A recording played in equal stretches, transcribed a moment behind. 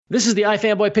This is the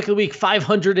iFanboy Pick of the Week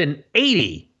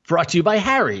 580, brought to you by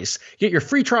Harry's. Get your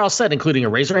free trial set, including a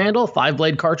razor handle,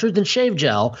 5-blade cartridge, and shave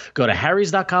gel. Go to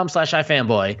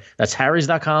harrys.com/iFanboy. That's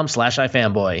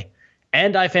harrys.com/iFanboy.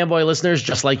 And iFanboy listeners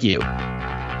just like you.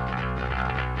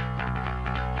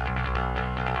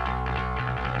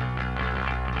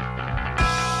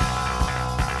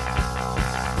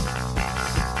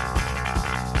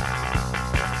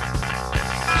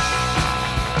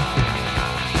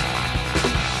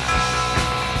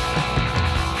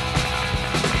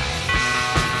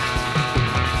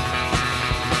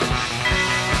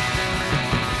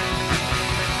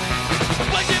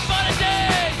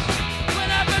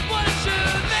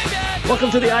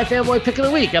 Welcome to the iFanboy Pick of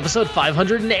the Week, episode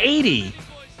 580.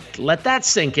 Let that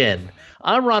sink in.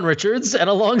 I'm Ron Richards, and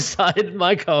alongside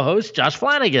my co-host, Josh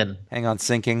Flanagan. Hang on,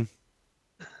 sinking.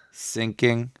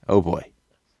 Oh, boy.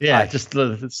 Yeah, just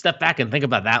step back and think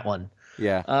about that one.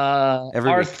 Yeah.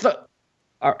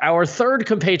 Our third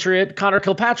compatriot, Connor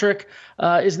Kilpatrick,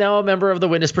 is now a member of the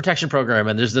Witness Protection Program,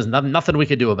 and there's nothing we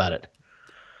could do about it.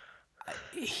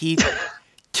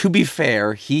 To be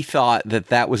fair, he thought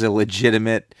that was a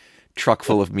legitimate truck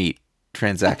full of meat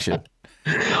transaction.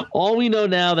 All we know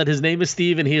now that his name is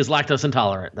Steve and he is lactose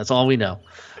intolerant. That's all we know.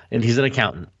 And he's an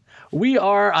accountant. We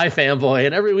are iFanboy,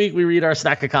 and every week we read our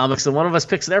stack of comics, and one of us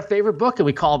picks their favorite book, and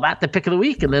we call that the Pick of the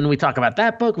Week. And then we talk about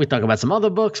that book. We talk about some other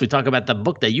books. We talk about the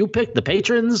book that you picked, the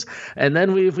patrons. And then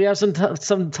if we have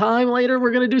some time later,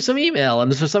 we're going to do some email.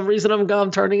 And for some reason,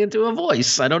 I'm turning into a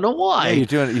voice. I don't know why.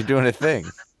 Yeah, you're doing a thing.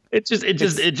 It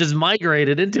just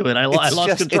migrated into it. I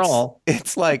lost control.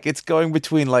 It's like it's going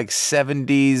between like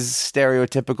 70s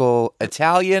stereotypical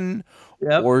Italian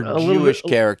or Jewish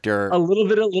character. A little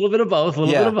bit of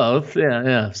both.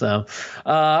 Yeah. So,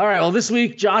 all right. Well, this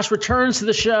week Josh returns to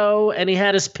the show and he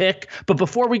had his pick. But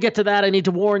before we get to that, I need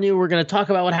to warn you: we're going to talk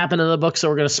about what happened in the book, so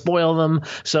we're going to spoil them.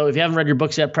 So if you haven't read your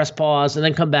books yet, press pause and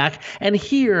then come back and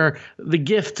hear the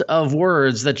gift of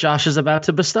words that Josh is about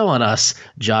to bestow on us.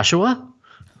 Joshua.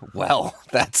 Well,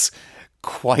 that's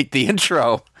quite the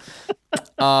intro.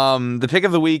 The pick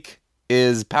of the week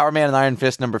is Power Man and Iron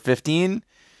Fist number 15,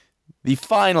 the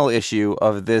final issue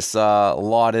of this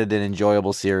lauded and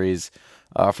enjoyable series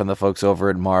from the folks over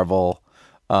at Marvel.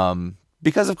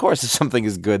 Because, of course, if something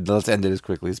is good, let's end it as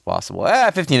quickly as possible.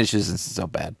 15 issues isn't so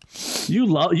bad. You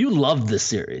loved this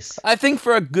series. I think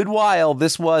for a good while,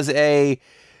 this was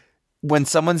when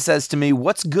someone says to me,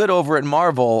 what's good over at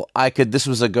Marvel, this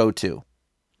was a go-to.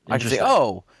 I could say,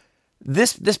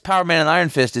 this Power Man and Iron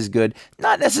Fist is good.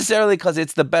 Not necessarily because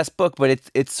it's the best book, but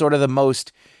it's sort of the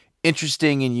most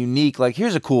interesting and unique. Like,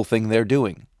 here's a cool thing they're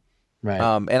doing. Right.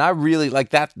 And I really like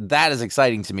that. That is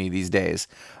exciting to me these days.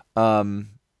 And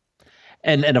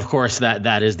of course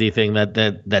that is the thing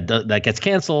that gets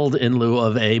canceled in lieu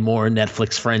of a more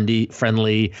Netflix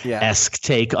friendly-esque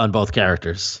take on both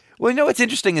characters. Well, what's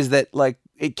interesting is that like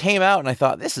it came out and I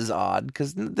thought this is odd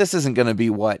because this isn't going to be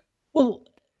what. Well.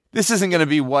 This isn't going to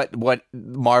be what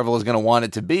Marvel is going to want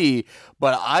it to be,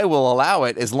 but I will allow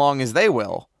it as long as they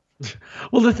will.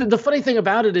 Well, the funny thing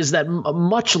about it is that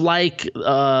much like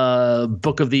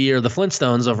Book of the Year, The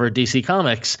Flintstones over at DC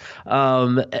Comics,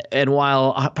 and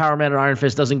while Power Man and Iron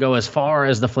Fist doesn't go as far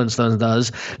as The Flintstones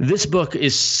does, this book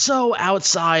is so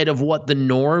outside of what the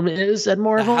norm is at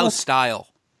Marvel. The house style.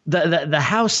 The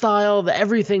house style, the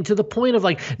everything, to the point of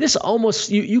like this almost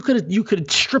you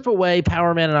could strip away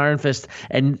Power Man and Iron Fist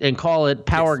and call it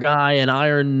Power Guy and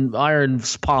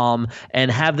Iron's Palm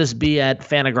and have this be at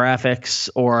Fantagraphics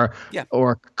or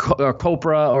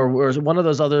Copra or one of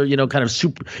those other kind of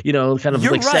super kind of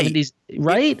You're like right. 70s,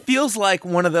 right? It feels like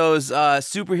one of those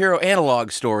superhero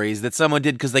analog stories that someone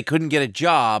did because they couldn't get a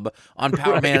job on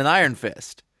Power Man and Iron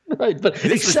Fist. Right, but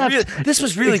this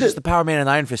was really just the Power Man and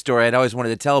Iron Fist story I'd always wanted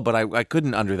to tell, but I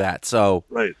couldn't under that. So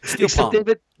right,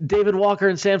 David Walker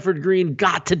and Sanford Green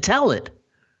got to tell it,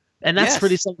 and that's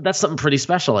that's something pretty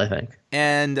special, I think.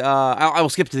 And I will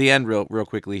skip to the end real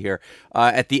quickly here.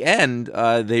 At the end,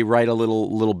 they write a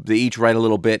little. They each write a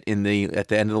little bit at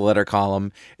the end of the letter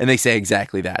column, and they say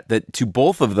exactly that. That to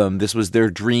both of them, this was their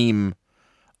dream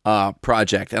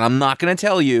project. And I'm not going to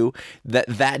tell you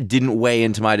that didn't weigh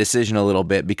into my decision a little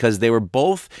bit because they were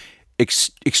both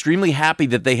extremely happy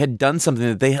that they had done something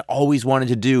that they had always wanted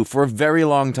to do for a very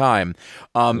long time.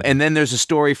 And then there's a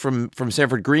story from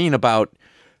Sanford Green about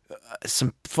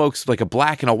some folks, like a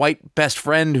black and a white best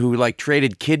friend who like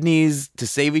traded kidneys to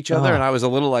save each other. And I was a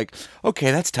little like, okay,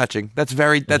 that's touching. That's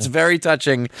very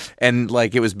touching. And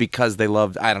like, it was because they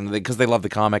loved, I don't know, because they loved the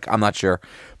comic. I'm not sure,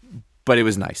 but it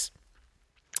was nice.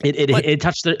 It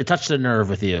touched the nerve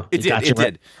with you. It did. It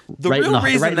did. The real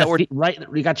reason that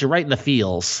we got you right in the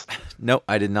feels. No,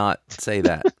 I did not say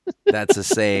that. That's a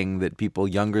saying that people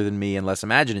younger than me and less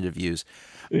imaginative use.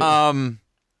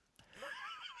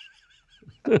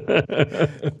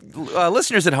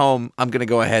 Listeners at home, I'm going to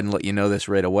go ahead and let you know this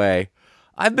right away.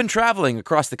 I've been traveling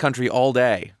across the country all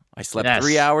day. I slept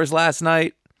 3 hours last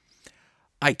night.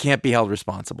 I can't be held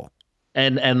responsible.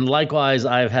 And likewise,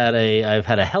 I've had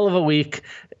a hell of a week.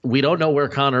 We don't know where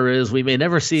Connor is. We may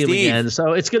never see him again.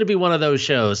 So it's going to be one of those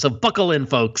shows. So buckle in,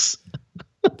 folks.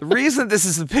 The reason this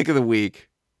is the pick of the week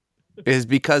is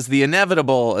because the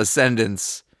inevitable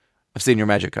ascendance of Senior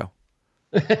Magico.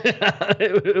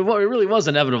 It really was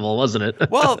inevitable, wasn't it?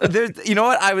 Well, you know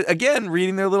what? I was again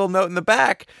reading their little note in the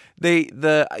back.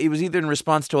 It was either in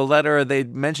response to a letter or they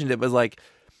mentioned it was like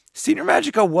Senior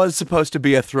Magico was supposed to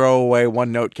be a throwaway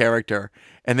one-note character,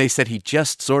 and they said he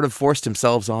just sort of forced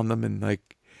himself on them, and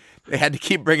like they had to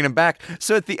keep bringing him back.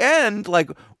 So at the end,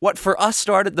 like what for us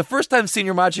started the first time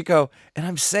Senior Magico, and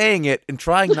I'm saying it and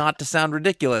trying not to sound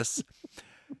ridiculous.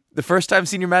 The first time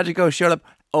Senior Magico showed up,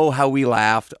 oh, how we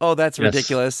laughed. Oh, that's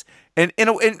ridiculous. And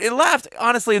it laughed,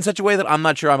 honestly, in such a way that I'm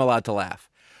not sure I'm allowed to laugh.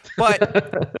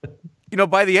 But,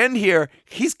 by the end here,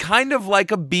 he's kind of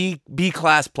like a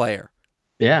B-class player.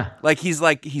 Yeah. Like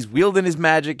he's wielding his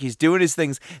magic. He's doing his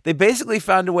things. They basically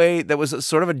found a way that was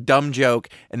sort of a dumb joke,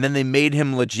 and then they made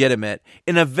him legitimate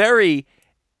in a very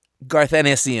Garth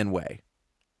Ennis-ian way.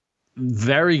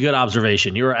 Very good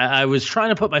observation. I was trying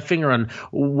to put my finger on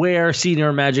where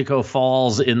Senior Magico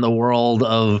falls in the world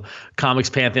of Comics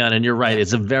Pantheon, and you're right.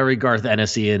 It's a very Garth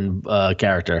Ennis-ian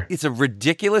character. It's a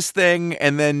ridiculous thing,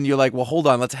 and then you're like, well, hold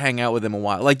on, let's hang out with him a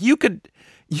while. Like you could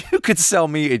sell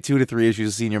me a 2 to 3 issues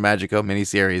of Senior Magico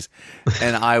miniseries,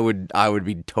 and I would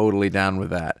be totally down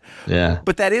with that. Yeah.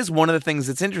 But that is one of the things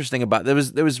that's interesting about there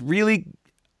was really,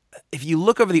 if you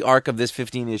look over the arc of this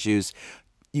 15 issues.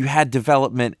 You had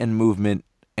development and movement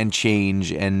and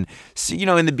change, and so,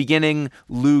 in the beginning,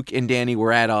 Luke and Danny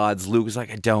were at odds. Luke was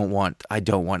like, I don't want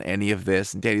any of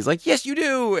this, and Danny's like, yes, you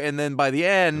do. And then by the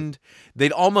end,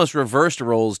 they'd almost reversed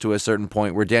roles to a certain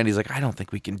point where Danny's like, I don't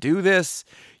think we can do this,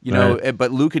 right.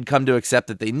 But Luke had come to accept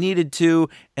that they needed to,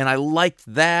 and I liked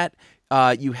that.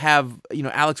 You have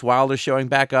Alex Wilder showing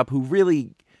back up, who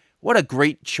really, what a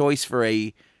great choice for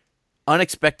a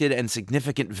unexpected and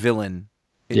significant villain.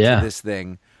 Into this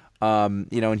thing,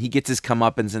 and he gets his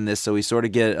comeuppance in this, so we sort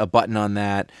of get a button on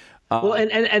that. Well,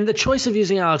 and the choice of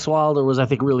using Alex Wilder was, I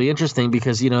think, really interesting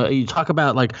because you talk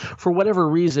about like for whatever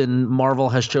reason Marvel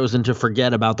has chosen to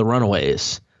forget about the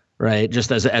Runaways. Right,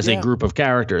 just as a group of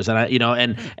characters, and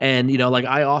like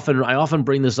I often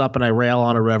bring this up and I rail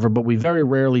on it, or whatever. But we very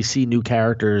rarely see new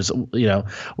characters. Well,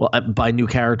 by new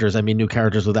characters, I mean new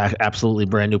characters with absolutely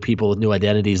brand new people with new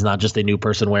identities, not just a new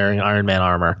person wearing Iron Man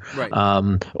armor,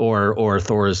 right? Or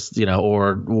Thor's,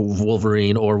 or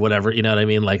Wolverine or whatever. You know what I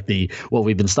mean? Like what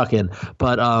we've been stuck in.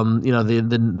 But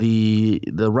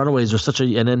the Runaways are such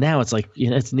a, and then now it's like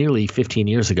it's nearly 15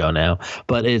 years ago now,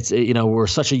 but it's we're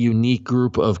such a unique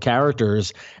group of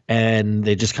characters, and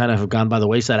they just kind of have gone by the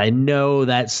wayside. I know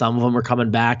that some of them are coming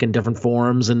back in different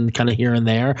forms and kind of here and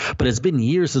there, but it's been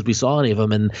years since we saw any of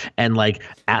them. And like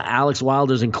Alex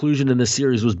Wilder's inclusion in this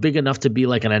series was big enough to be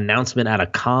like an announcement at a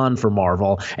con for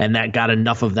Marvel, and that got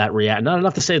enough of that not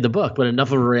enough to save the book, but enough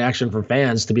of a reaction from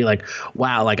fans to be like,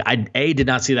 wow, like I did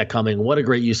not see that coming. What a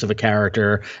great use of a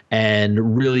character,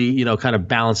 and really kind of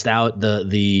balanced out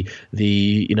the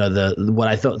what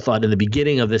I thought in the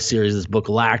beginning of this series this book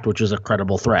lacked, which was a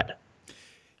credible threat.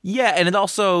 Yeah, and it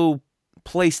also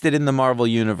placed it in the Marvel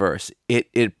universe.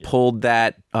 It pulled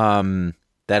that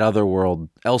other world,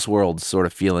 Elseworlds sort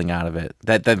of feeling out of it.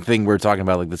 That thing we're talking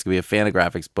about, like this could be a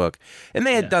Fantagraphics book, and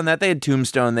they had done that. They had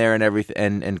Tombstone there and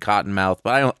everything, and Cottonmouth.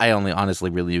 But I only honestly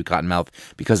really knew Cottonmouth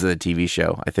because of the TV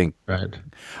show. I think. Right.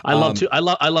 I love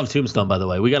Tombstone. By the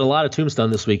way, we got a lot of Tombstone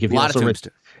this week. If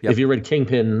you read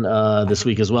Kingpin this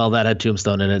week as well, that had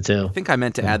Tombstone in it too. I think I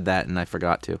meant to add that and I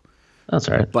forgot to. That's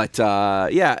all right. But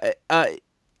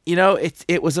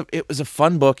it was a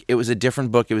fun book. It was a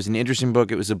different book. It was an interesting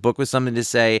book. It was a book with something to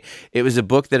say. It was a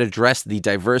book that addressed the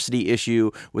diversity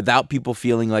issue without people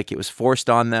feeling like it was forced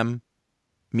on them.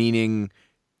 Meaning,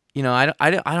 I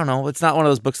don't know. It's not one of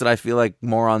those books that I feel like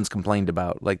morons complained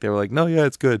about. Like they were like, no, yeah,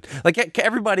 it's good. Like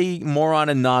everybody, moron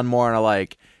and non-moron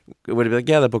alike, would be like,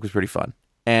 yeah, that book was pretty fun.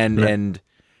 And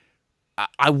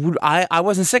I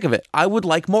wasn't sick of it. I would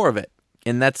like more of it.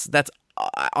 And that's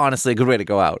honestly a good way to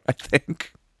go out, I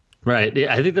think. Right.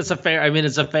 Yeah, I think that's a fair. I mean,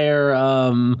 it's a fair.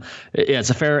 Yeah,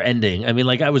 it's a fair ending. I mean,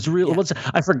 like I was really. Once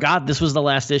I forgot this was the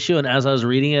last issue, and as I was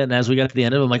reading it, and as we got to the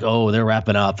end of it, I'm like, oh, they're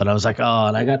wrapping up, and I was like, oh,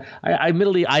 and I got.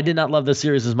 Admittedly, I did not love the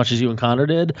series as much as you and Connor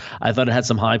did. I thought it had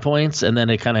some high points, and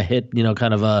then it kind of hit,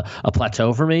 kind of a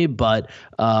plateau for me. But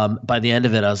by the end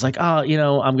of it, I was like, oh,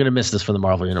 I'm gonna miss this for the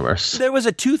Marvel universe. There was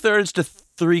a 2/3 to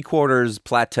 3/4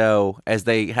 plateau as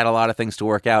they had a lot of things to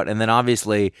work out, and then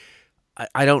obviously.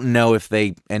 I don't know if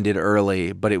they ended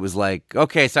early, but it was like,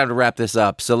 okay, it's time to wrap this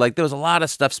up. So like there was a lot of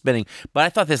stuff spinning, but I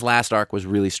thought this last arc was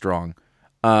really strong.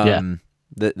 The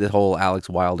whole Alex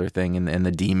Wilder thing and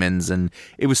the demons, and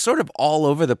it was sort of all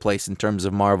over the place in terms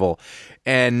of Marvel.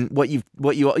 And what you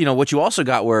also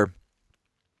got were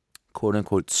quote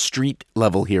unquote street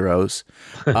level heroes,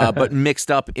 but mixed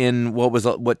up in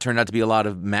what turned out to be a lot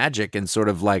of magic and sort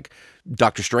of like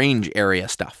Doctor Strange area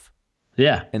stuff.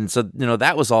 Yeah. And so,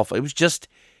 that was all.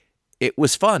 It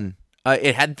was fun.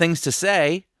 It had things to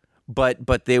say,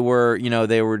 but they were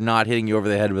not hitting you over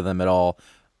the head with them at all.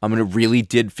 It really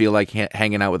did feel like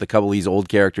hanging out with a couple of these old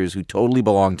characters who totally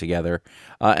belong together.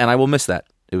 And I will miss that.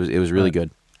 It was really good.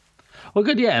 Well,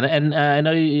 good, yeah, and I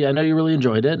know you really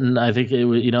enjoyed it, and I think it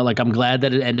was, like I'm glad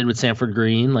that it ended with Sanford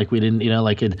Green, like we didn't,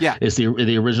 it's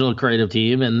the original creative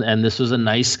team, and this was a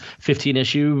nice 15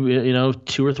 issue,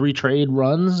 2 or 3 trade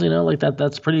runs, like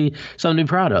that's pretty something to be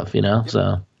proud of,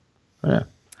 so yeah.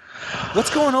 What's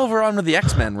going on with the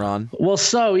X-Men, Ron? Well,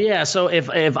 so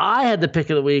if I had the pick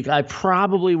of the week, I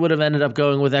probably would have ended up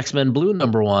going with X-Men Blue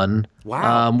 #1.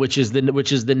 Wow. Which is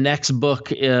the next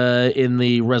book in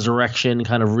the Resurrection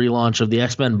kind of relaunch of the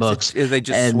X-Men books. Is they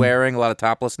just swearing, a lot of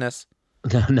toplessness?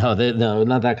 No,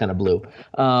 not that kind of blue.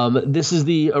 This is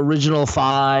the original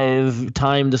 5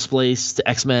 time-displaced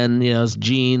X-Men,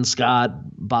 Jean, Scott,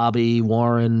 Bobby,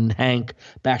 Warren, Hank,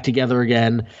 back together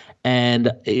again.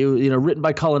 And written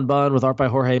by Cullen Bunn with art by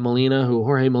Jorge Molina, who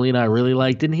I really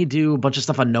liked. Didn't he do a bunch of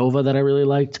stuff on Nova that I really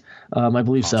liked? I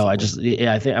believe so.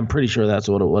 I'm pretty sure that's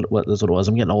what it was.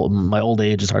 I'm getting old. My old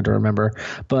age is hard to remember.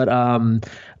 But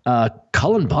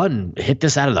Cullen Bunn hit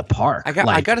this out of the park.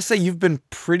 I got to say, you've been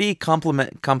pretty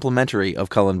complimentary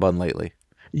of Cullen Bunn lately.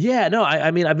 Yeah, no,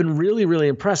 I mean, I've been really, really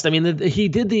impressed. I mean, he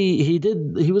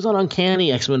was on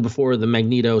Uncanny X-Men before the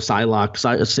Magneto, Psylocke,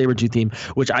 Sabretooth theme,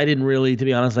 which to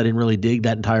be honest, I didn't really dig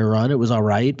that entire run. It was all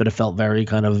right, but it felt very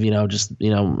kind of,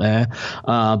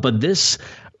 but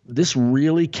this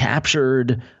really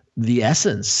captured the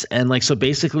essence. And so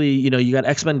basically, you got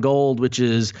X-Men Gold, which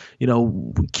is,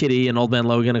 Kitty and Old Man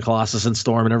Logan and Colossus and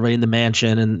Storm and everybody in the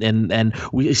mansion. And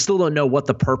we still don't know what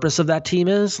the purpose of that team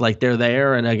is. Like they're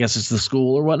there and I guess it's the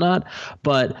school or whatnot.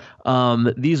 But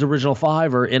these original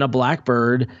 5 are in a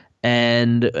Blackbird,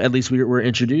 and at least we were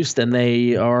introduced, and they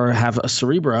have a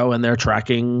Cerebro, and they're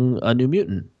tracking a new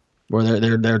mutant. Where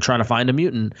they're trying to find a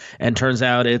mutant, and turns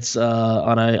out it's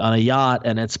on a yacht,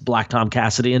 and it's Black Tom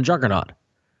Cassidy and Juggernaut.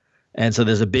 And so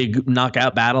there's a big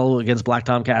knockout battle against Black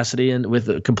Tom Cassidy,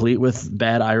 and complete with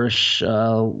bad Irish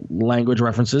language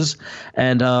references,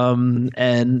 and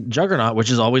Juggernaut, which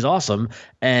is always awesome.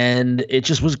 And it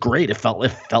just was great. It felt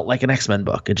like an X-Men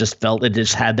book. It just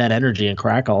had that energy and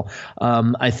crackle.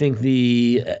 I think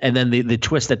the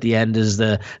twist at the end is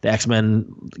the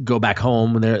X-Men go back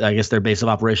home. I guess their base of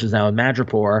operations now in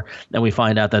Madripoor, and we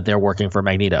find out that they're working for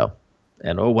Magneto.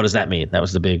 And what does that mean?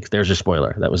 There's your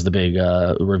spoiler. That was the big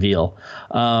reveal.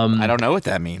 I don't know what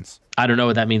that means. I don't know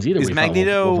what that means either. Is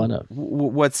Magneto,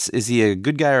 is he a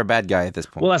good guy or a bad guy at this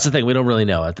point? Well, that's the thing. We don't really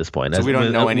know at this point. So we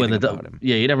don't know anything about him.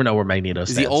 Yeah, you never know where Magneto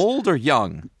stands. Is he old or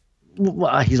young?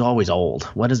 Well, he's always old.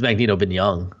 When has Magneto been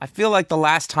young? I feel like the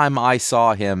last time I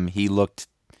saw him, he looked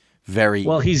very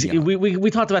well.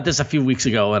 We talked about this a few weeks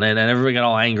ago, and everybody got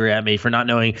all angry at me for not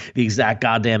knowing the exact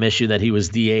goddamn issue that he was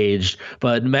de-aged.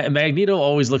 But Magneto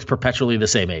always looks perpetually the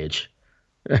same age.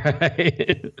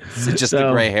 Right? Is it just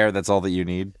the gray hair? That's all that you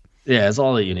need. Yeah, it's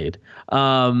all that you need.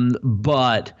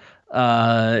 But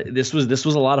this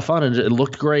was a lot of fun, and it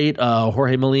looked great.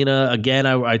 Jorge Molina, again,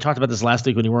 I talked about this last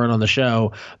week when you weren't on the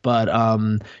show, but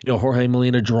Jorge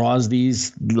Molina draws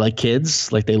these like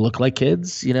kids, like they look like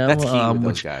kids, That's key with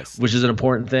those guys. Which is an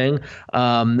important thing.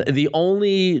 The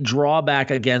only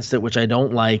drawback against it, which I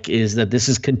don't like, is that this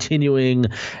is continuing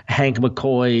Hank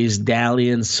McCoy's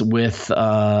dalliance with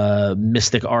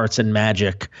mystic arts and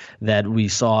magic that we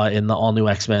saw in the all new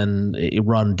X-Men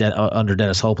run under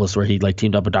Dennis Hopeless, where he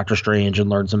teamed up with Doctor Strange and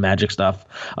learned some magic stuff.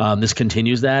 This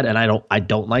continues that, and I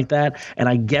don't like that. And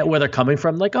I get where they're coming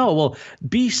from. Like, oh well,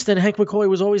 Beast and Hank McCoy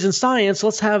was always in science.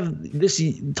 Let's have this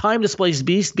time displaced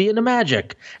Beast be into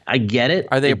magic. I get it.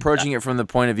 Are they approaching it from the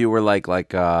point of view where like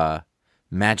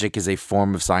magic is a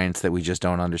form of science that we just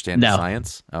don't understand No. as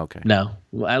science? Okay. No,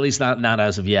 well, at least not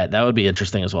as of yet. That would be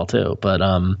interesting as well too. But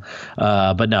no.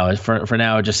 For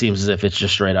now, it just seems as if it's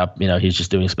just straight up. He's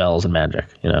just doing spells and magic.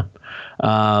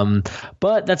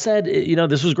 But that said,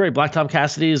 this was great. Black Tom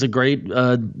Cassidy is a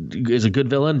good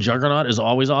villain. Juggernaut is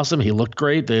always awesome. He looked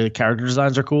great. The character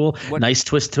designs are cool. Nice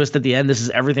twist at the end. This is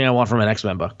everything I want from an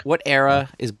X-Men book. What era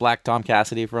is Black Tom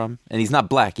Cassidy from? And he's not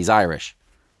black. He's Irish.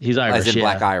 He's Irish. As in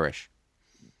Black Irish.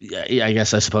 Yeah, I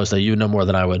guess I suppose that you know more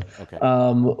than I would. Okay.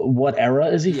 What era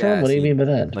is he from? What do you mean by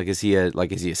that? Like, is he a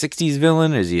 60s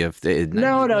villain? Is he a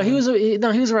No, he was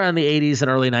around the 80s and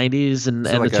early 90s and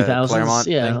the 2000s. Claremont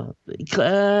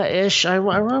ish. I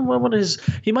remember what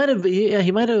he might have.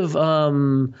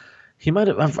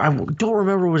 I don't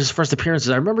remember what his first appearance is.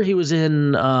 I remember he was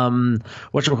in Liefeld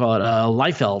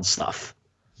stuff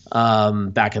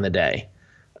back in the day.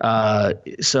 I'm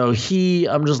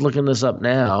just looking this up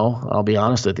now. I'll be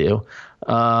honest with you.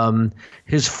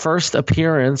 His first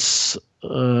appearance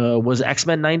was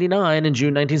X-Men 99 in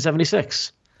June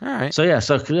 1976. All right. So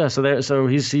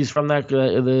he's from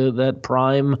that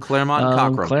prime Claremont and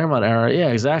Cockrum. Claremont era. Yeah,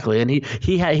 exactly. And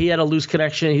he had a loose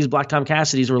connection. He's Black Tom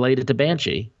Cassidy's related to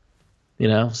Banshee.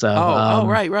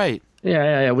 Right.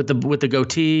 Yeah. With the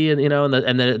goatee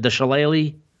and the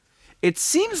shillelagh. It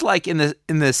seems like in the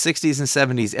 60s and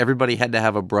 70s, everybody had to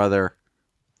have a brother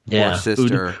or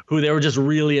sister who they were just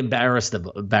really embarrassed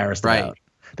right. about.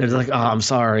 They're like, "Oh, I'm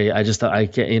sorry. I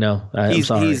can't. I'm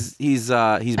sorry." He's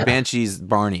Banshee's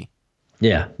Barney.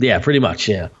 Yeah, pretty much.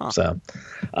 Yeah. Huh. So,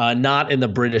 not in the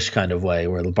British kind of way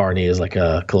where Barney is like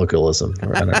a colloquialism.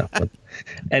 Or, I don't know. But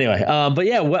anyway,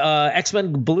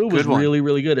 X-Men Blue was really,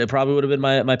 really good. It probably would have been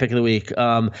my pick of the week.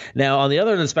 Now, on the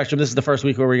other end of the spectrum, this is the first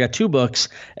week where we got two books,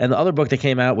 and the other book that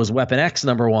came out was Weapon X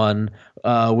 #1,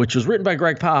 which was written by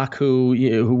Greg Pak,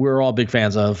 who we're all big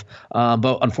fans of,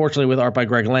 but unfortunately with art by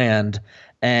Greg Land.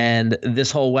 And this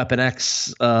whole Weapon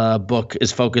X book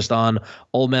is focused on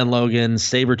Old Man Logan,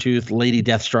 Sabretooth, Lady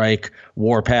Deathstrike,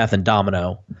 Warpath, and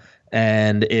Domino.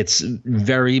 And it's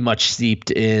very much steeped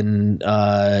in,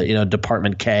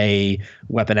 Department K,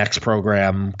 Weapon X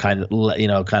program kind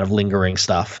of lingering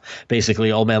stuff.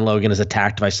 Basically, Old Man Logan is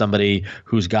attacked by somebody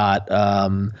who's got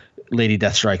Lady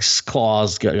Deathstrike's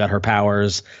claws, got her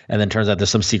powers, and then turns out there's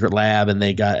some secret lab, and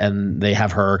they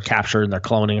have her captured, and they're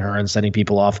cloning her and sending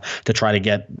people off to try to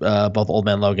get both Old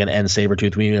Man Logan and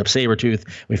Sabretooth. We meet up Sabretooth,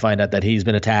 we find out that he's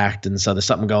been attacked, and so there's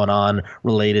something going on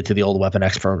related to the old Weapon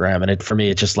X program. And for me,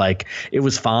 it's just like it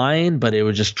was fine, but it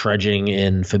was just trudging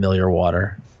in familiar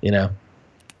water,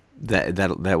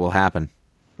 That will happen.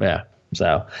 Yeah.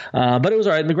 So, but it was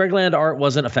all right. The Greg Land art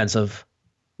wasn't offensive.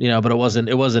 But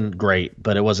it wasn't great,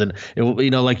 but it wasn't,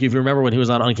 like if you remember when he was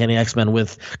on Uncanny X-Men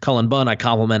with Cullen Bunn, I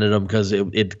complimented him because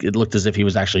it looked as if he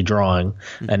was actually drawing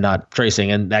and not tracing.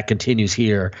 And that continues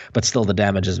here, but still the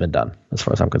damage has been done as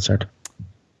far as I'm concerned.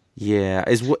 Yeah.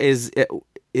 Is what's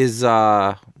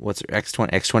her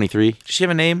X23? Does she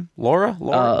have a name? Laura?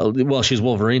 Well, she's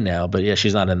Wolverine now, but yeah,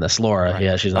 she's not in this. Laura, right.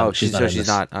 Yeah, she's not. She's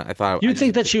not. I thought you'd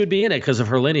think that she would be in it because of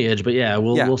her lineage, but yeah,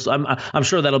 I'm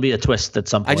sure that'll be a twist at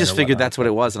some point. I just figured that's what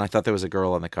it was, and I thought there was a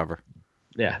girl on the cover.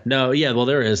 Yeah. No. Yeah. Well,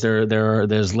 there is.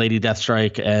 There's Lady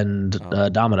Deathstrike and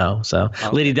Domino. So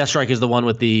Lady Deathstrike is the one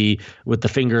with the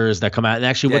fingers that come out. And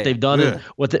actually, what they've done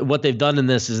what they've done in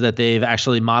this is that they've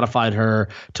actually modified her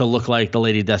to look like the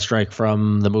Lady Deathstrike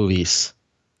from the movies.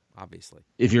 Obviously.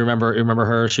 If you remember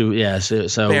her, so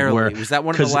barely. Was that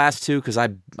one of the last two? Because I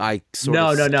sort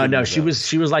of no. She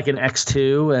was like an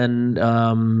X2,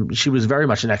 and she was very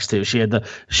much an X2. She had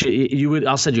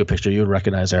I'll send you a picture. You would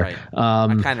recognize her. Right. I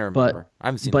kind of remember. I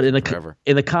haven't seen her forever.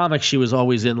 In the comics, she was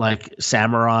always in like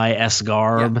samurai-esque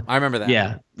garb. Yeah, I remember that.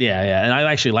 Yeah, and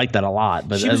I actually liked that a lot.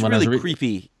 But she was really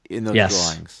creepy in those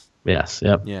drawings. Yes.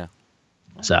 Yep. Yeah.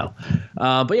 So,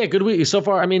 but yeah, good week so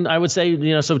far. I mean, I would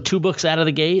say, so 2 books out of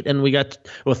the gate, and we got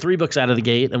 3 books out of the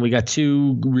gate, and we got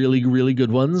 2 really, really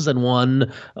good ones and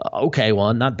one okay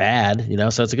one, not bad,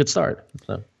 so it's a good start.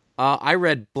 So, I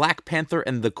read Black Panther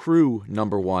and the Crew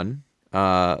 #1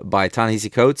 by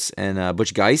Ta-Nehisi Coates and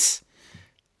Butch Guice,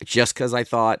 just because I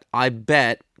thought I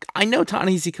know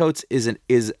Ta-Nehisi Coates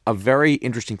is a very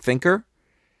interesting thinker.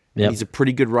 Yep. He's a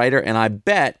pretty good writer, and I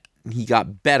bet he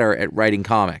got better at writing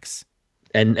comics.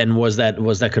 And was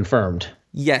that confirmed?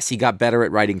 Yes, he got better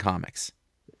at writing comics.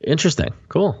 Interesting.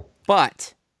 Cool.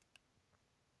 But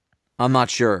I'm not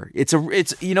sure. It's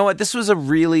you know what? This was a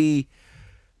really.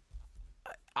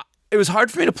 It was hard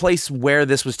for me to place where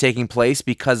this was taking place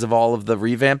because of all of the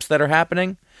revamps that are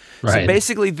happening. Right. So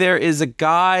basically, there is a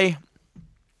guy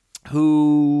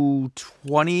who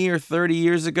 20 or 30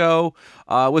 years ago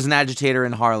was an agitator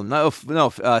in Harlem. No,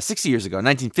 60 years ago,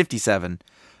 1957.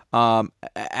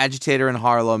 Agitator in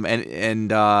Harlem,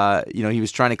 and he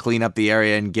was trying to clean up the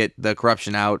area and get the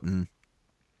corruption out and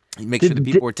make sure the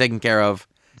people were taken care of.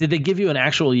 Did they give you an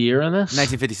actual year on this?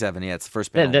 1957. Yeah, it's the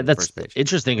first page. That's first page.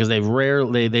 Interesting because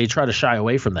they try to shy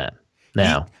away from that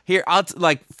now. Here,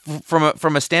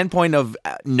 from a standpoint of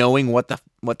knowing what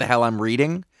the hell I'm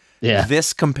reading. Yeah.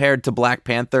 This compared to Black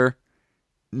Panther,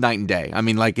 night and day. I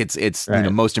mean, like it's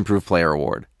right. Most Improved Player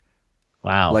award.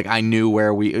 Wow. Like I knew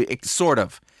where sort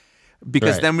of,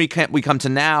 because then we come to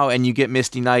now, and you get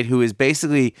Misty Knight, who is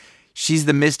basically she's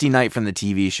the Misty Knight from the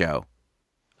TV show.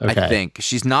 Okay. I think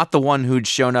she's not the one who'd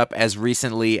shown up as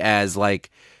recently as like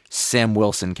Sam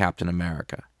Wilson, Captain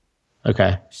America.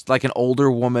 Okay. She's like an older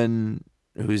woman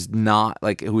who's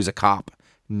a cop,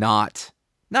 not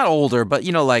older, but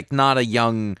like not a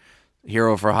young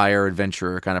hero for hire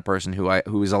adventurer kind of person who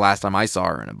was the last time I saw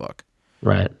her in a book.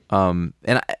 Right. And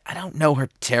I don't know her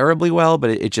terribly well, but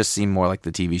it just seemed more like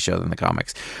the TV show than the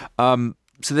comics. So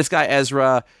this guy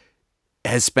Ezra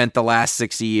has spent the last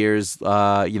 60 years,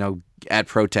 at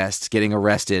protests, getting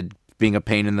arrested, being a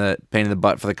pain in the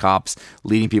butt for the cops,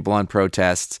 leading people on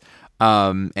protests.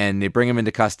 And they bring him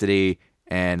into custody,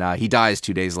 and he dies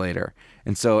 2 days later.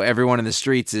 And so everyone in the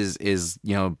streets is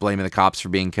blaming the cops for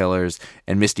being killers,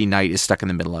 and Misty Knight is stuck in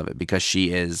the middle of it because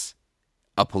she is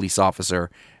a police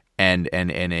officer and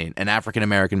an African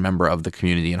American member of the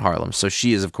community in Harlem. So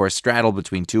she is, of course, straddled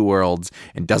between two worlds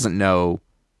and doesn't know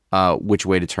which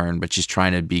way to turn, but she's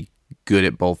trying to be good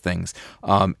at both things.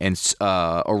 And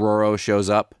Aurora shows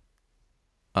up,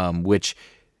 which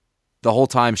the whole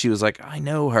time she was like, I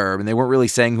know her, and they weren't really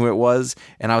saying who it was.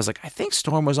 And I was like, I think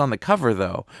Storm was on the cover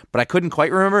though, but I couldn't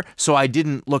quite remember, so I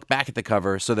didn't look back at the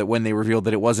cover, so that when they revealed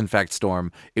that it was in fact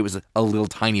Storm, it was a little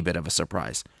tiny bit of a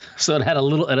surprise. So it had a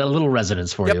little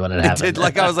resonance for you when it happened. It did.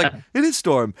 Like I was like, it is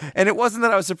Storm, and it wasn't that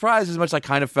I was surprised as much. I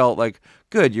kind of felt like,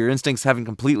 good, your instincts haven't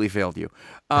completely failed you.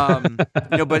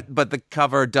 But the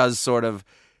cover does sort of.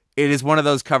 It is one of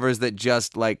those covers that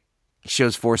just like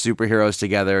shows four superheroes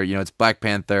together. It's Black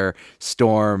Panther,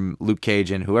 Storm, Luke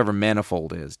Cage, and whoever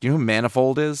Manifold is. Do you know who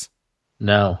Manifold is?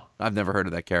 No. I've never heard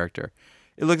of that character.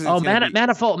 It looks.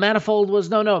 Manifold. Manifold was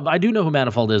no. I do know who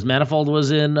Manifold is. Manifold was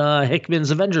in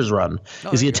Hickman's Avengers run.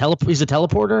 Is he he's a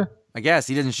teleporter? I guess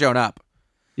he didn't show up.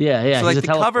 Yeah. So like he's the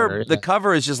cover, the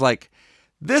cover is just like,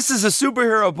 this is a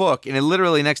superhero book, and it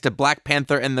literally next to Black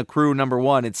Panther and the Crew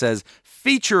 #1, it says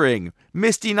featuring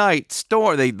Misty Knight,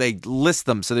 Storm. They list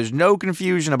them, so there's no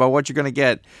confusion about what you're going to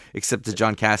get, except the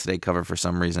John Cassaday cover for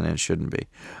some reason, and it shouldn't be.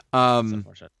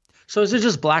 So is it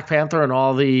just Black Panther and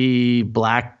all the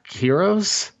black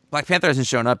heroes? Black Panther hasn't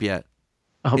shown up yet.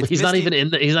 Oh, but he's not even in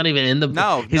the.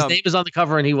 No, his name is on the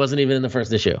cover, and he wasn't even in the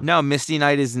first issue. No, Misty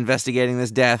Knight is investigating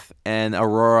this death, and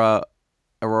Aurora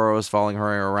is following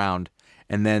her around.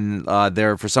 And then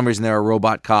for some reason there are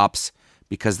robot cops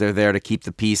because they're there to keep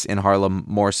the peace in Harlem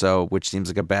more so, which seems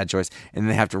like a bad choice. And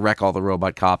they have to wreck all the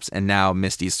robot cops. And now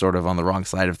Misty's sort of on the wrong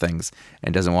side of things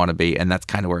and doesn't want to be. And that's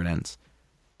kind of where it ends.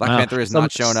 Black Panther has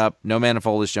not shown up. No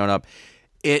Manifold has shown up.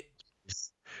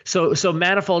 So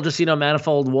Manifold, just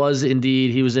Manifold was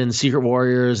indeed, he was in Secret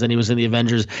Warriors and he was in the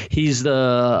Avengers. He's the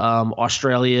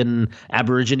Australian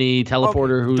Aborigine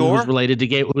teleporter who was related to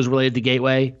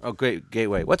Gateway. Oh, great,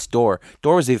 Gateway. What's Door?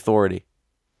 Door was the Authority.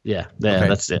 Yeah, okay.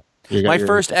 That's it. My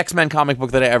first X-Men comic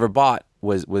book that I ever bought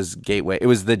was Gateway. It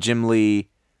was the Jim Lee,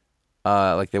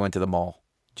 like they went to the mall,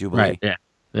 Jubilee. Right.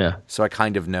 Yeah. So I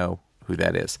kind of know who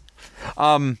that is.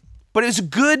 But it was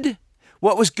good.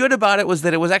 What was good about it was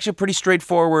that it was actually a pretty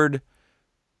straightforward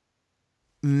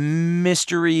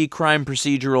mystery crime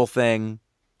procedural thing,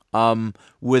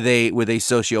 with a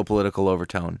socio-political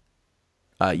overtone.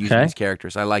 Using these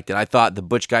characters, I liked it. I thought the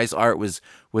Butch Guy's art was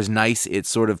nice.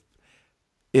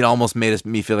 It almost made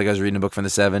me feel like I was reading a book from the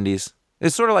 70s.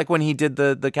 It's sort of like when he did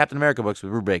the Captain America books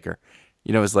with Brubaker.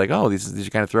 It's like, oh, these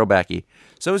are kind of throwbacky.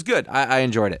 So it was good. I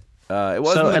enjoyed it. It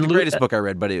wasn't the greatest book I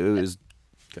read, but it was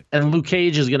good. And Luke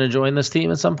Cage is going to join this team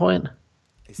at some point?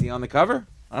 Is he on the cover?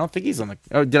 I don't think he's on the...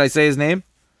 Oh, did I say his name?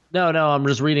 No, I'm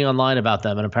just reading online about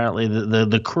them, and apparently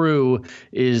the crew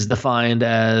is defined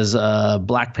as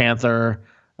Black Panther,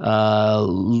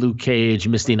 Luke Cage,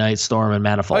 Misty Knight, Storm, and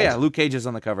Manifold. Oh yeah, Luke Cage is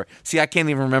on the cover. See, I can't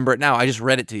even remember it now. I just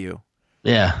read it to you.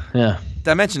 Yeah.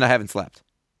 I mentioned I haven't slept.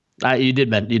 You did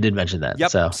mention that.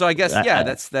 Yep. So I guess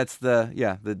that's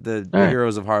the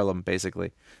heroes of Harlem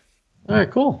basically. All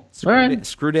right, cool.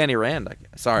 Screw Danny Rand.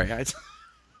 Sorry, guys.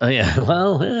 Yeah,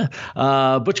 well,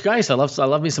 yeah. Butch Geist. I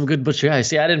love me some good Butch Geist.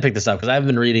 See, I didn't pick this up because I've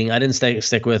been reading. I didn't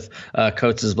stick with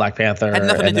Coates' Black Panther. Had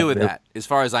nothing to do with that, as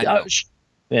far as I know.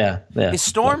 Yeah. Is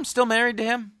Storm still married to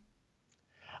him?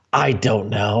 I don't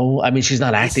know. I mean, she's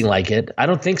not acting like it. I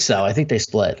don't think so. I think they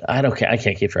split. I don't care. I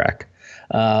can't keep track.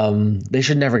 They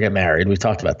should never get married. We've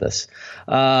talked about this.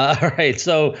 All right.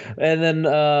 So, and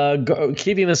then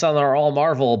keeping this on our all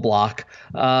Marvel block,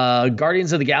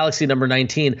 Guardians of the Galaxy number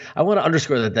 19. I want to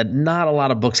underscore that not a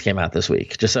lot of books came out this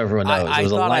week, just so everyone knows. I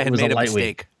thought I had made a mistake.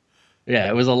 Week. Yeah,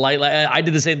 it was a light. I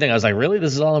did the same thing. I was like, really?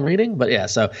 This is all I'm reading? But yeah,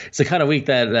 so it's the kind of week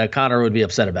that Connor would be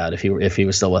upset about if he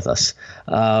was still with us.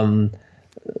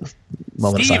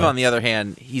 Steve, on the other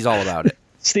hand, he's all about it.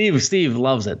 Steve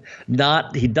loves it.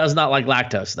 He does not like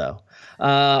lactose though.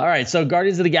 All right, so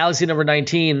Guardians of the Galaxy number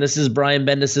 19. This is Brian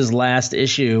Bendis' last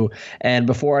issue. And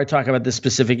before I talk about this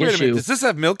specific Wait a issue, minute, does this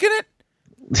have milk in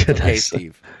it? Okay,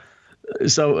 Steve.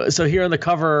 So here on the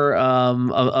cover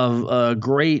of a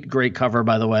great cover,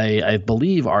 by the way, I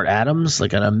believe Art Adams,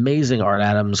 like an amazing Art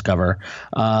Adams cover,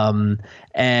 and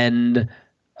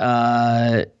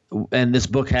this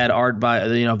book had art by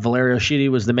Valerio Schiti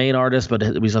was the main artist,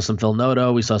 but we saw some Phil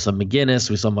Noto, we saw some McGinnis,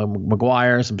 we saw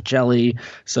McGuire, some Pacelli,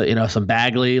 so some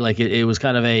Bagley. Like it was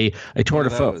kind of a tour de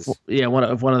force. Yeah, one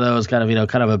of those kind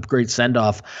of a great send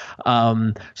off.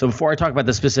 So before I talk about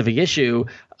the specific issue,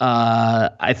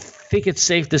 I think it's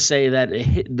safe to say that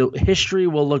the history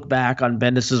will look back on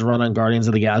Bendis' run on Guardians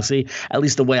of the Galaxy, at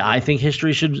least the way I think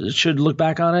history should look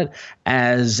back on it,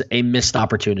 as a missed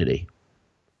opportunity.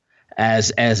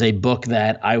 As a book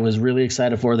that I was really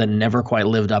excited for that never quite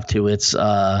lived up to its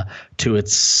I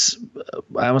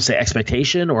won't say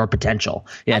expectation or potential.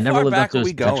 Yeah, How never far lived back up to are its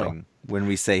we potential. going when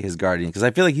we say his Guardian? Because I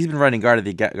feel like he's been writing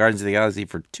Guardians of the Galaxy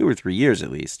for 2 or 3 years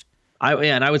at least.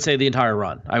 And I would say the entire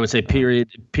run. I would say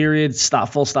period, stop,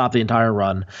 full stop, the entire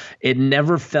run. It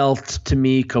never felt to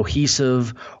me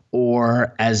cohesive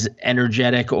or as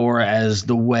energetic or as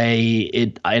the way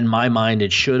it, in my mind,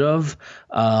 it should have.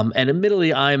 And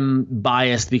admittedly, I'm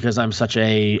biased because I'm such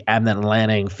a Abnett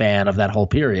Lanning fan of that whole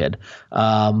period.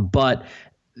 But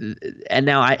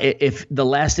now if the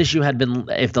last issue had been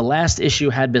last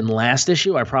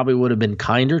issue, I probably would have been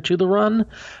kinder to the run.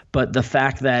 But the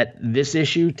fact that this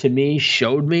issue to me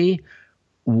showed me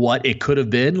what it could have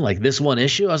been, like this one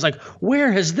issue, I was like, where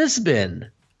has this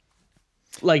been?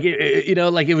 Like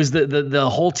it was the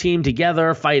whole team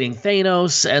together fighting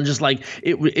Thanos, and just like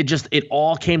it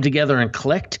all came together and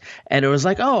clicked, and it was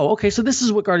like, oh, okay, so this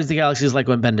is what Guardians of the Galaxy is like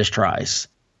when Bendis tries.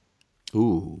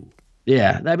 Ooh.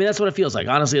 Yeah, I mean that's what it feels like.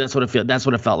 Honestly, that's what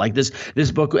it felt like.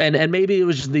 This book, and maybe it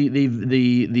was just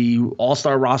the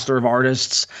all-star roster of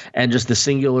artists and just the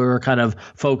singular kind of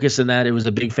focus in that it was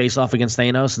a big face-off against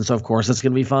Thanos, and so of course it's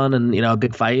gonna be fun and a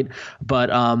big fight.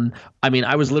 But I mean,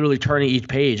 I was literally turning each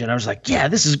page and I was like, yeah,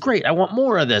 this is great. I want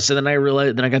more of this. And then I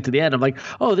realized, then I got to the end. I'm like,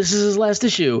 oh, this is his last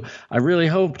issue. I really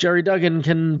hope Jerry Duggan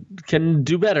can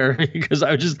do better because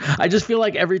I just feel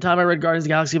like every time I read Guardians of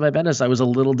the Galaxy by Bendis, I was a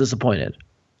little disappointed.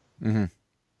 Mm-hmm.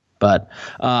 But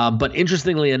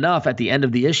interestingly enough, at the end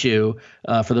of the issue,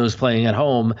 for those playing at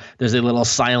home, there's a little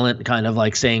silent kind of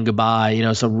like saying goodbye.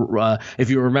 So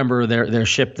if you remember, their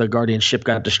ship, the Guardian ship,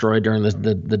 got destroyed during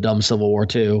the dumb Civil War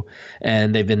II,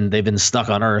 and they've been stuck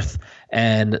on Earth.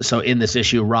 And so in this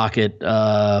issue, Rocket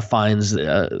finds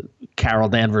Carol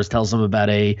Danvers tells him about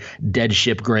a dead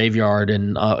ship graveyard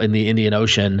in the Indian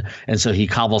Ocean, and so he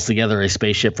cobbles together a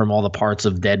spaceship from all the parts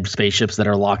of dead spaceships that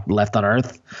are left on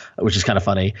Earth, which is kind of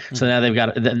funny. Mm-hmm. So now they've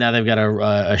got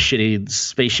a shitty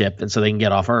spaceship, and so they can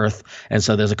get off Earth. And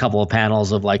so there's a couple of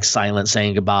panels of like silent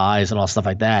saying goodbyes and all stuff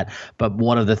like that. But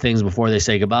one of the things before they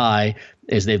say goodbye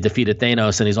is they've defeated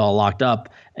Thanos and he's all locked up,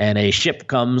 and a ship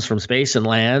comes from space and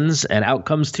lands, and out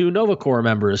comes 2 Nova Corps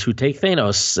members who take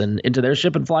Thanos and into their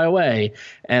ship and fly away.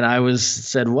 And I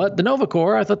said, what? The Nova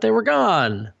Corps? I thought they were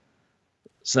gone.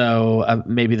 So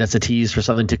maybe that's a tease for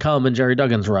something to come in Jerry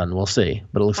Duggan's run. We'll see.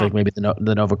 But it looks like maybe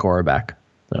the Nova Corps are back.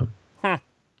 So,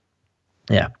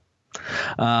 yeah.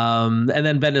 And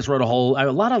then Bendis wrote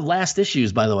a lot of last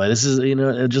issues, by the way. This is,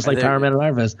 just like Power Man and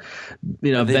Iron Fist.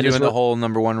 Are they doing the whole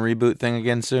number 1 reboot thing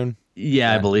again soon?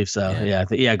 Yeah, I believe so.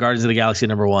 Yeah. Guardians of the Galaxy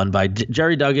number 1 by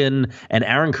Jerry Duggan and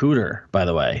Aaron Kuder, by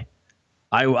the way.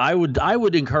 I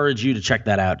would encourage you to check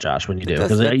that out, Josh, when you do.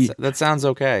 That sounds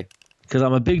okay. Because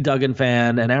I'm a big Duggan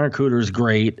fan, and Aaron Kuder is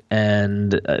great,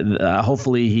 and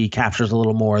hopefully he captures a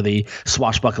little more of the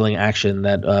swashbuckling action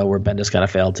that where Bendis kind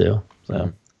of failed to.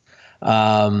 So,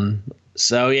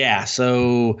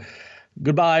 So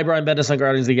Goodbye, Brian Bendis on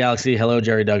Guardians of the Galaxy. Hello,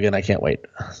 Jerry Duggan. I can't wait.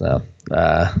 So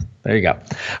there you go.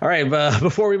 All right.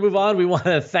 Before we move on, we want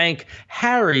to thank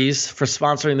Harry's for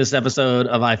sponsoring this episode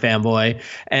of iFanboy.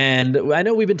 And I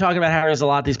know we've been talking about Harry's a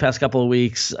lot these past couple of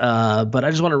weeks, but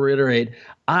I just want to reiterate,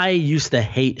 I used to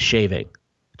hate shaving.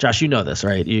 Josh, you know this,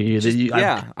 right?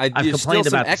 I've complained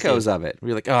about echoes of it.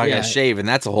 We're like, oh, I got to shave, and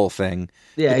that's a whole thing.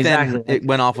 Yeah, but exactly. Then it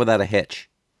went off without a hitch.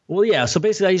 Well, yeah. So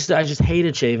basically, I just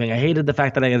hated shaving. I hated the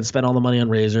fact that I had to spend all the money on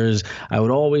razors. I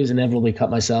would always inevitably cut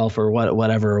myself or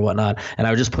whatever or whatnot, and I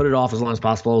would just put it off as long as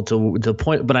possible to the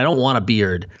point. But I don't want a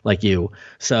beard like you.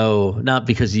 So not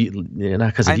because not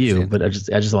because of you, but I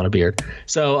just want a beard.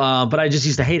 So, but I just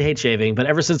used to hate shaving. But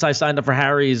ever since I signed up for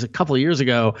Harry's a couple of years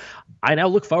ago, I now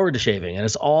look forward to shaving, and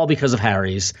it's all because of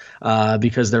Harry's,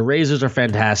 because their razors are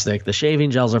fantastic, the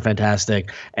shaving gels are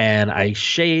fantastic, and I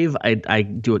shave. I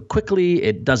do it quickly.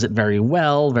 It does it very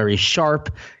well, very sharp,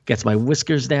 gets my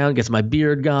whiskers down, gets my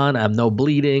beard gone. I'm no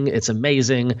bleeding. It's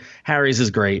amazing. Harry's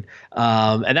is great.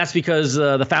 And that's because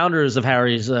the founders of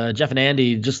Harry's, Jeff and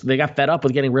Andy, they got fed up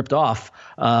with getting ripped off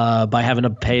by having to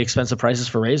pay expensive prices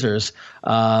for razors.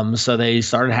 So they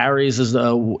started Harry's as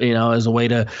a way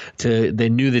to they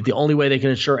knew that the only way they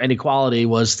can ensure any quality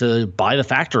was to buy the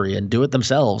factory and do it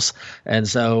themselves. And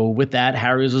so with that,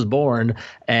 Harry's was born.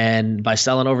 And by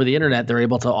selling over the internet, they're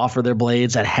able to offer their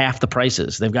blades at half the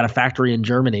prices. They've got a factory in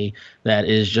Germany that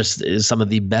is some of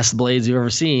the best blades you've ever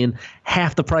seen.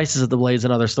 Half the prices of the blades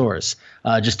in other stores.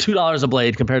 Just $2 a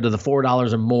blade compared to the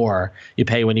 $4 or more you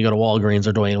pay when you go to Walgreens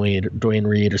or Duane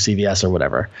Reade or CVS or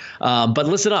whatever. But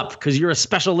listen up, because you're a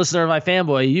special listener of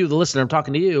iFanboy. You, the listener, I'm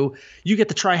talking to you. You get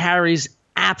to try Harry's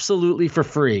absolutely for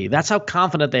free. That's how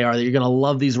confident they are that you're going to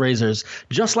love these razors,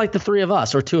 just like the three of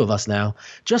us, or two of us now,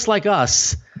 just like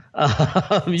us.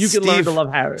 You can learn to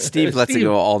love Harry. Steve lets it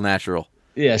go all natural.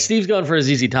 Yeah, Steve's going for a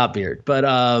ZZ Top beard, but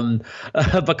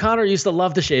Connor used to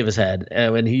love to shave his head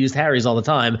when he used Harry's all the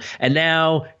time, and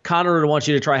now Connor wants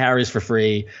you to try Harry's for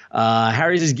free.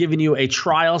 Harry's is giving you a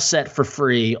trial set for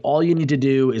free. All you need to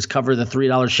do is cover the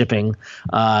 $3 shipping.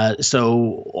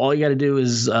 So all you got to do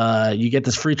is you get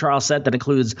this free trial set that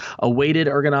includes a weighted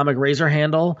ergonomic razor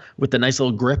handle with the nice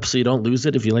little grip so you don't lose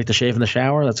it if you like to shave in the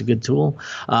shower. That's a good tool.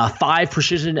 5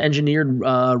 precision engineered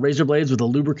razor blades with a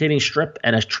lubricating strip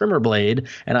and a trimmer blade.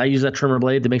 And I use that trimmer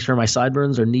blade to make sure my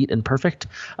sideburns are neat and perfect.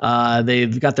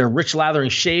 They've got their rich lathering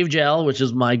shave gel, which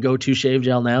is my go-to shave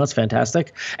gel now. It's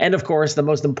fantastic. And of course, the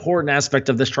most important aspect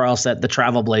of this trial set, the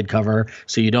travel blade cover,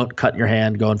 so you don't cut your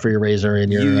hand going for your razor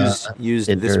in your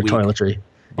toiletry.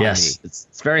 Yes,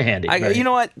 it's very handy. You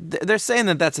know what? They're saying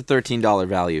that's a $13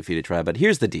 value for you to try, but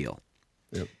here's the deal.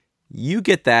 Yep. You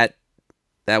get that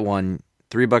one,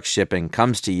 $3 shipping,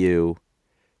 comes to you.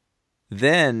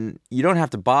 Then you don't have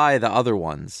to buy the other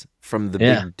ones from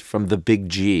the big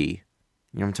G.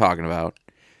 You know what I'm talking about?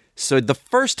 So the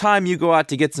first time you go out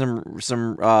to get some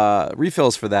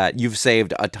refills for that, you've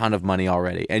saved a ton of money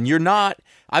already. And you're not.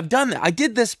 I've done that. I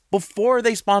did this before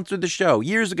they sponsored the show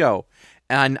years ago,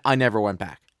 and I never went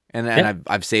back. And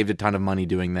I've saved a ton of money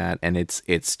doing that, and it's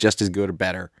just as good or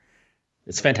better.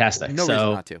 It's fantastic. No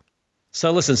reason not to. So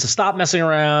listen, stop messing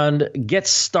around, get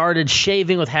started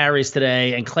shaving with Harry's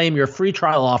today, and claim your free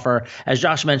trial offer. As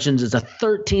Josh mentions, it's a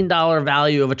 $13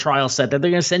 value of a trial set that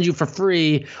they're going to send you for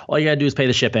free. All you got to do is pay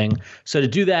the shipping. So to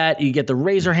do that, you get the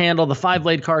razor handle, the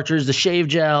 5-blade cartridge, the shave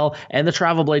gel, and the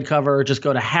travel blade cover. Just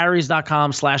go to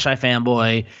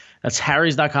harrys.com/ifanboy. That's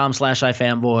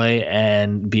harrys.com/ifanboy,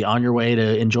 and be on your way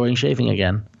to enjoying shaving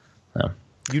again. So.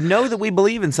 You know that we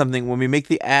believe in something when we make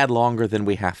the ad longer than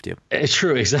we have to. It's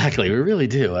true, exactly. We really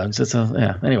do.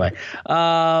 Anyway,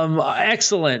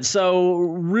 excellent. So,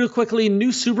 real quickly,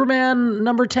 new Superman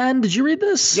number 10. Did you read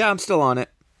this? Yeah, I'm still on it.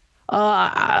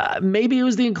 Maybe it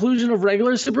was the inclusion of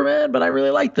regular Superman, but I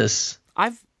really like this.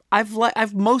 I've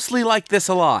mostly liked this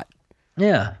a lot.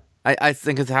 Yeah, I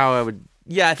think it's how I would.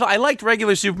 Yeah, I liked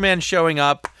regular Superman showing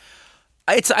up.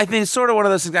 I think it's sort of one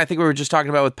of those things I think we were just talking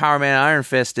about with Power Man and Iron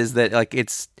Fist, is that like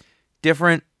it's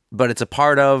different, but it's a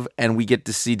part of, and we get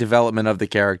to see development of the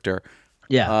character.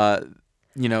 Yeah.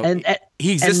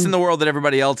 He exists in the world that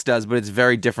everybody else does, but it's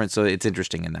very different, so it's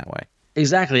interesting in that way.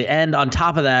 Exactly. And on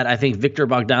top of that, I think Victor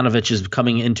Bogdanovich is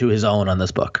coming into his own on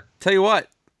this book. Tell you what,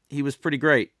 he was pretty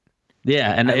great.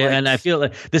 Yeah, and I feel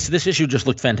like this issue just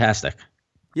looked fantastic.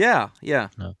 Yeah.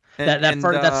 No.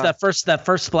 That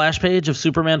first splash page of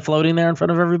Superman floating there in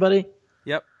front of everybody.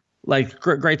 Yep. Like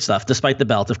great stuff. Despite the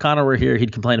belt, if Connor were here,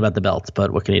 he'd complain about the belt.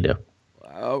 But what can he do?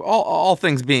 All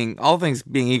things being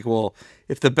equal,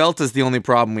 if the belt is the only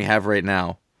problem we have right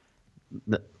now.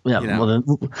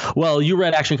 Well, you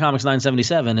read Action Comics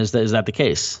 977. Is that the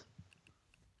case?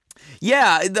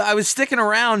 Yeah, I was sticking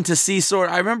around to see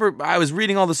I remember I was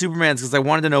reading all the Supermans because I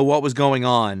wanted to know what was going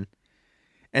on.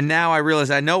 And now I realize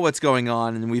I know what's going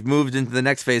on, and we've moved into the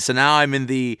next phase. So now I'm in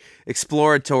the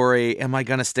exploratory. Am I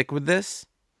going to stick with this?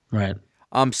 Right.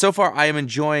 So far, I am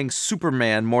enjoying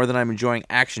Superman more than I'm enjoying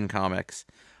Action Comics.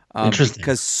 Interesting.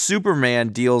 Because Superman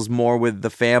deals more with the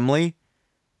family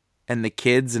and the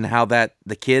kids and how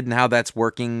that's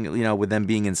working, with them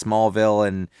being in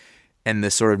Smallville and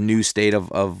the sort of new state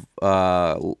of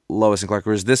Lois and Clark.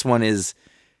 Whereas this one it's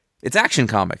Action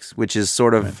Comics, which is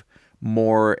sort of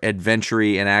more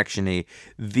adventure-y and action-y.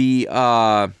 The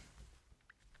art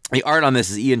on this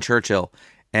is Ian Churchill,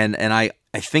 and I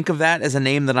think of that as a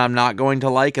name that I'm not going to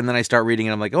like, and then I start reading it,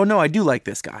 and I'm like, oh no, I do like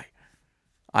this guy.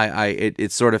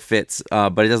 It sort of fits,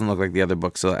 but it doesn't look like the other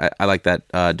book, so I like that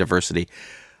diversity.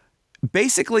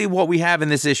 Basically, what we have in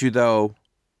this issue, though,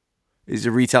 is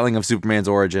a retelling of Superman's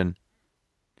origin.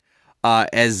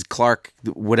 As Clark,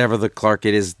 whatever the Clark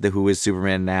it is, who is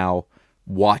Superman now,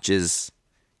 watches.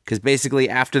 Because basically,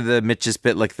 after the Mitch's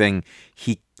Pitlick thing,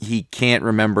 he can't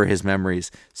remember his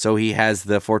memories. So he has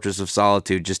the Fortress of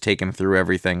Solitude just take him through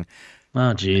everything.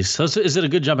 Oh, geez. So is it a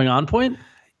good jumping on point?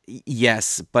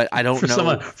 Yes, but I don't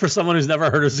know. For someone who's never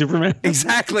heard of Superman?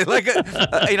 Exactly. Like,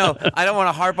 I don't want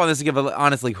to harp on this again, but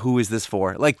honestly, who is this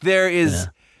for? Like, there is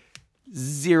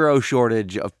zero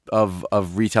shortage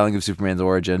of retelling of Superman's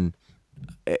origin.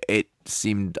 It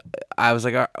seemed, I was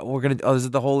like, is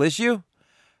it the whole issue?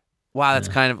 Wow, that's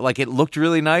kind of like, it looked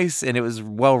really nice and it was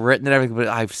well written and everything, but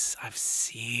I've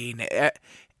seen it.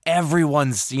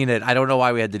 Everyone's seen it. I don't know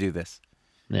why we had to do this.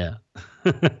 Yeah.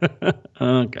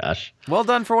 Oh gosh. Well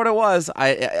done for what it was.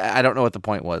 I don't know what the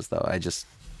point was though.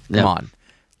 Come on.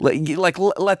 Let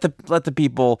the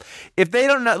people, if they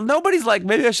don't know, nobody's like,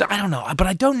 maybe I don't know, but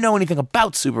I don't know anything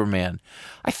about Superman.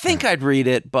 I think I'd read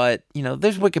it, but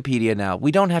there's Wikipedia now.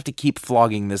 We don't have to keep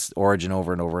flogging this origin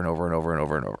over and over and over and over and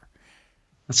over and over.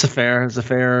 That's a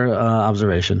fair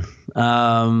observation. All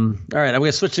right, I'm going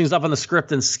to switch things up on the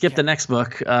script and skip the next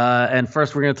book. And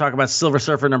first, we're going to talk about Silver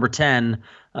Surfer number 10.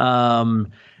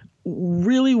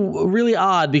 Really, really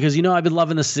odd because I've been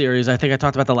loving this series. I think I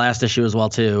talked about the last issue as well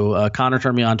too. Connor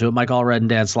turned me on to it. Mike Allred and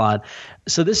Dan Slott.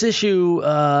 So this issue,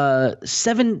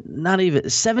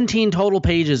 17 total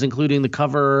pages, including the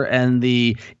cover and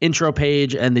the intro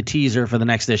page and the teaser for the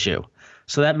next issue.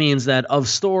 So that means that of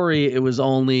story, it was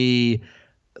only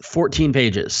 14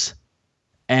 pages.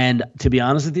 And to be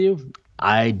honest with you,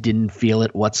 I didn't feel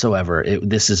it whatsoever.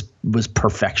 This was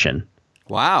perfection.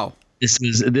 Wow. This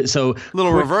was so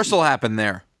little reversal happened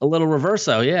there. A little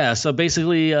reverso, yeah. So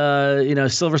basically,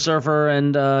 Silver Surfer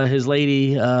and his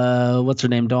lady, what's her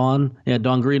name, Dawn? Yeah,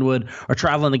 Dawn Greenwood, are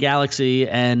traveling the galaxy,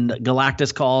 and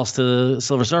Galactus calls to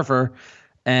Silver Surfer,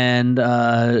 and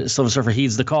Silver Surfer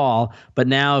heeds the call. But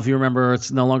now, if you remember,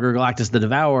 it's no longer Galactus the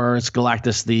Devourer; it's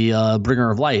Galactus the Bringer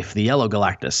of Life, the Yellow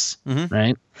Galactus,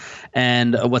 right?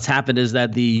 And what's happened is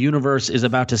that the universe is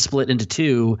about to split into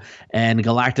two, and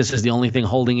Galactus is the only thing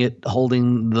holding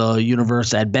the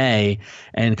universe at bay.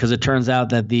 And because it turns out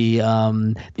that the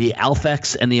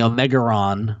Alphex and the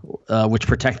Omegaron, which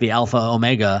protect the Alpha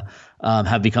Omega,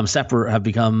 have become separate, have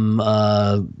become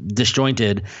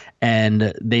disjointed,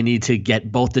 and they need to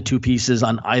get both the two pieces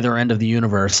on either end of the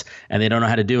universe, and they don't know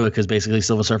how to do it because basically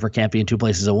Silver Surfer can't be in two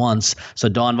places at once. So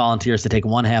Dawn volunteers to take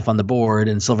one half on the board,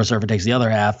 and Silver Surfer takes the other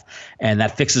half, and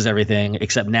that fixes everything.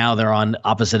 Except now they're on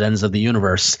opposite ends of the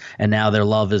universe, and now their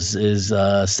love is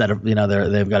set up.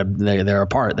 They're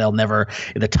apart. They'll never.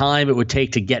 The time it would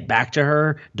take to get back to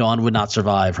her, Dawn would not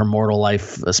survive. Her mortal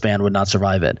life span would not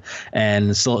survive it,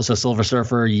 and so Silver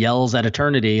Surfer yells at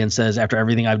Eternity and says, "After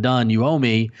everything I've done, you owe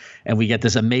me." And we get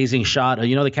this amazing shot.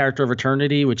 The character of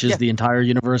Eternity, which is the entire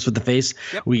universe with the face.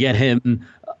 Yep. We get him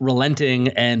relenting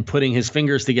and putting his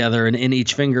fingers together, and in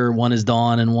each finger, one is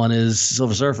Dawn and one is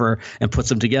Silver Surfer, and puts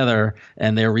them together,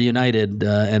 and they're reunited.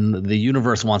 And the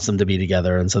universe wants them to be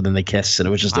together, and so then they kiss, and it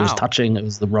was touching. It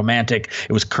was the romantic.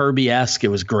 It was Kirby-esque. It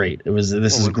was great. This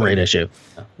is a great issue.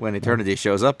 When Eternity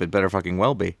shows up, it better fucking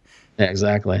well be. Yeah,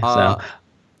 exactly.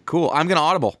 Cool. I'm gonna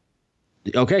Audible.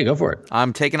 Okay, go for it.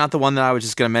 I'm taking out the one that I was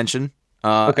just going to mention,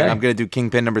 and I'm going to do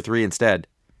Kingpin number 3 instead.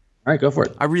 All right, go for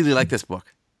it. I really like this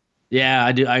book. Yeah,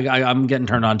 I do. I'm getting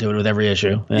turned on to it with every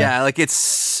issue. Yeah, like it's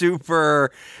super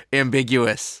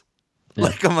ambiguous. Yeah.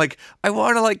 Like I'm like, I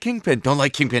want to like Kingpin. Don't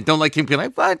like Kingpin. Don't like Kingpin. I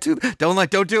want to.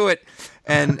 Don't do it.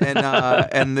 And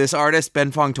this artist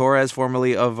Ben Fong Torres,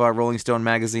 formerly of Rolling Stone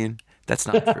magazine. That's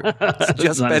not true. It's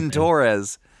just Ben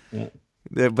Torres. Yeah.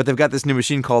 But they've got this new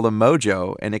machine called a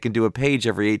Mojo, and it can do a page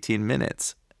every 18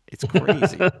 minutes. It's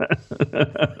crazy.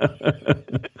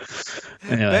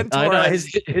 Anyway, Ben I know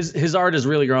Torres. his art is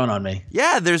really growing on me.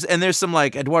 Yeah, there's some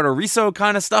like Eduardo Riso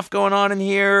kind of stuff going on in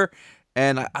here,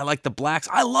 and I like the blacks.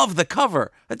 I love the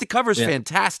cover. The cover's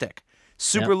fantastic.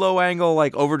 Super low angle,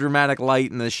 like over dramatic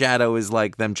light, and the shadow is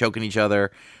like them choking each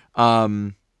other.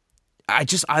 I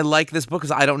like this book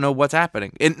because I don't know what's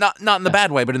happening, and not in the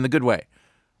bad way, but in the good way.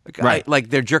 Like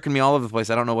they're jerking me all over the place.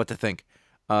 I don't know what to think.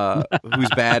 Who's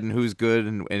bad and who's good,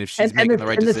 and if she's making the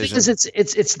right decision. The thing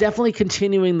is, it's definitely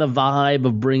continuing the vibe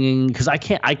of bringing, because I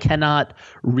cannot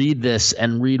read this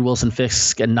and read Wilson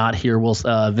Fisk and not hear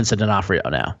Vincent D'Onofrio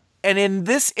now. And in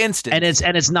this instance,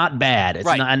 and it's not bad. It's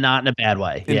not in a bad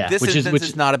way. In this instance,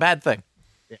 it's not a bad thing.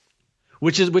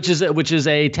 Which is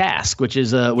a task, which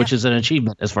is an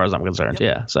achievement as far as I'm concerned.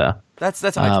 Yep. Yeah. So that's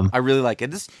I really like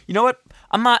it. This, you know what?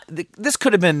 This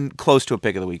could have been close to a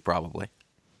pick of the week, probably.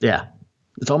 Yeah.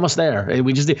 It's almost there.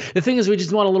 The thing is, we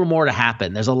just want a little more to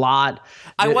happen. There's a lot.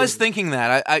 I was thinking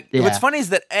that. What's funny is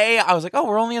that A, I was like, oh,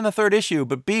 we're only in the third issue,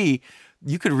 but B,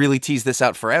 you could really tease this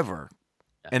out forever,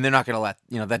 and they're not going to let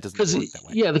that doesn't work that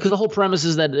way. Yeah, because the whole premise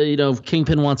is that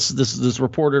Kingpin wants this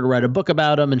reporter to write a book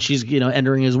about him, and she's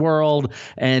entering his world,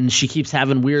 and she keeps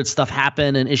having weird stuff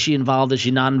happen. And is she involved? Is she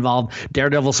not involved?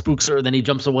 Daredevil spooks her, then he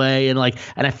jumps away, and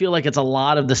I feel like it's a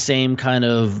lot of the same kind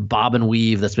of bob and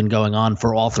weave that's been going on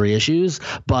for all three issues.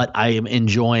 But I am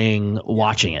enjoying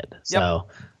watching it. So,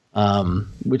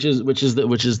 which is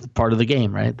part of the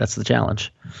game, right? That's the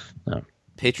challenge. So.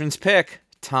 Patrons pick.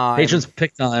 Patrons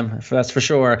pick time, that's for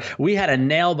sure. We had a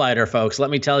nail biter, folks.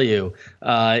 Let me tell you,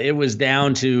 it was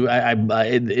down to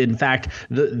in fact,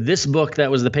 this book that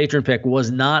was the patron pick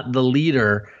was not the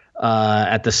leader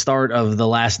at the start of the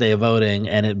last day of voting,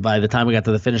 and by the time we got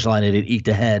to the finish line, it had eked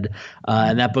ahead.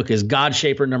 And that book is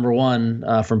Godshaper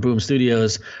 #1 from Boom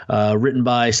Studios, written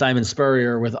by Simon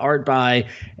Spurrier with art by,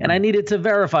 and I needed to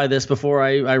verify this before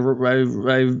I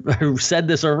said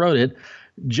this or wrote it,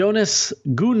 Jonas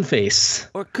Goonface.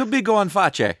 Or it could be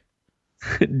Goonface.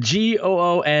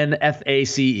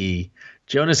 Goonface.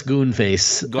 Jonas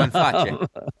Goonface.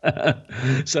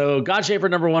 Goonface. So Godshaper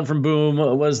 #1 from Boom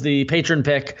was the patron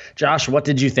pick. Josh, what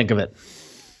did you think of it?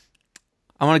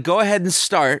 I want to go ahead and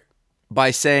start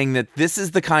by saying that this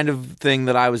is the kind of thing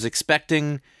that I was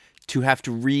expecting to have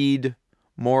to read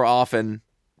more often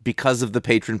because of the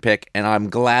patron pick, and I'm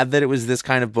glad that it was this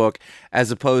kind of book as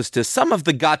opposed to some of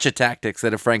the gotcha tactics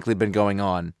that have frankly been going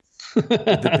on with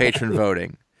the patron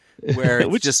voting, where it's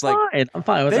which just is fine. I'm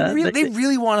fine with that. They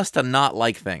really want us to not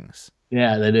like things.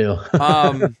 Yeah, they do.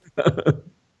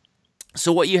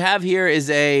 So what you have here is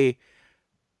I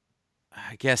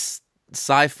guess,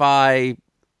 sci-fi,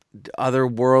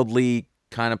 otherworldly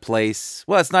kind of place.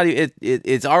 Well, it's not.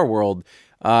 It's our world.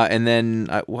 And then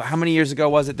how many years ago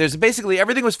was it? There's basically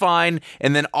everything was fine,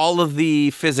 and then all of the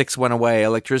physics went away,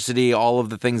 electricity, all of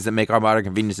the things that make our modern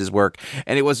conveniences work,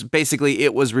 and it was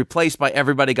replaced by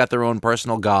everybody got their own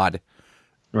personal god,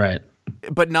 right?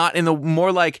 But not in the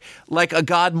more like a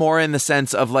god, more in the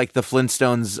sense of like the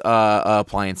Flintstones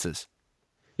appliances.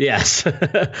 Yes,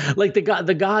 like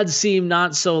the gods seem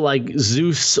not so like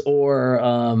Zeus or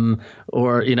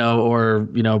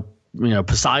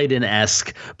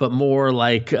Poseidon-esque, but more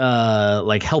like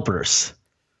helpers.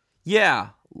 Yeah.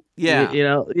 So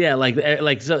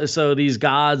these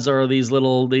gods are these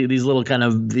little kind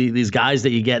of these guys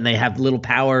that you get, and they have little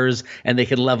powers, and they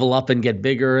can level up and get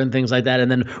bigger and things like that. And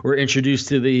then we're introduced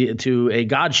to a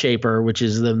Godshaper, which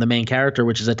is the main character,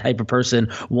 which is a type of person,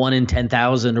 1 in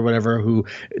 10,000 or whatever, who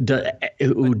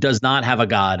does not have a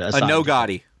god, a no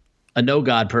goddie. A no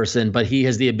god person, but he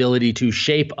has the ability to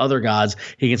shape other gods.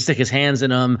 He can stick his hands in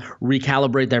them,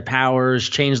 recalibrate their powers,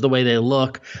 change the way they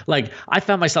look. Like, I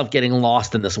found myself getting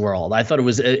lost in this world. I thought it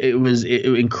was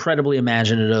incredibly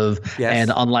imaginative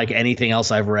and unlike anything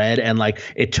else I've read. And like,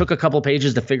 it took a couple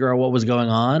pages to figure out what was going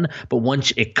on, but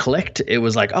once it clicked, it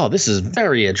was like, oh, this is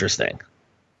very interesting.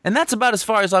 And that's about as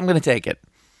far as I'm going to take it.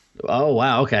 Oh,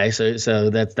 wow. Okay. So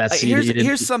that's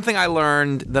here's something I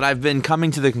learned that I've been coming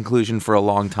to the conclusion for a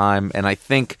long time, and I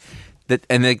think that,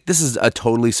 this is a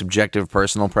totally subjective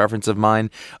personal preference of mine.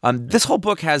 This whole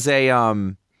book has a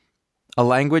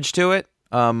language to it.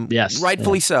 Yes,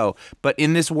 rightfully so. But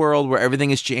in this world where everything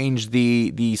has changed,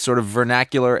 the sort of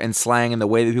vernacular and slang and the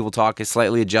way that people talk is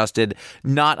slightly adjusted,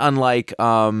 not unlike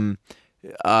Dark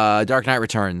Knight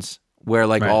Returns, where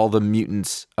all the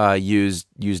mutants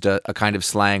used a kind of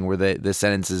slang where the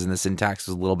sentences and the syntax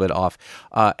is a little bit off.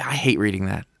 I hate reading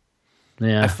that.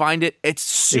 Yeah, I find it's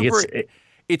super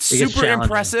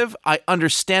impressive. I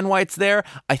understand why it's there.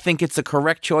 I think it's a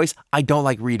correct choice. I don't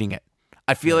like reading it.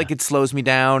 I feel like it slows me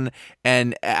down,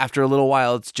 and after a little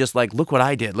while, it's just like, look what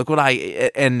I did, look what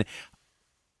and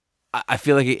I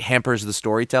feel like it hampers the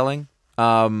storytelling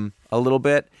a little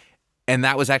bit, and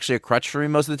that was actually a crutch for me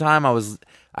most of the time.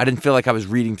 I didn't feel like I was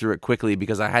reading through it quickly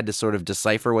because I had to sort of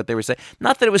decipher what they were saying.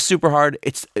 Not that it was super hard.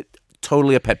 It's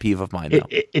totally a pet peeve of mine, though.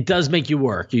 It does make you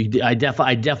work. I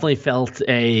definitely felt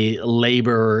a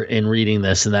labor in reading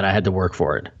this, and that I had to work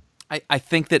for it. I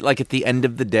think that, like, at the end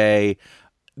of the day,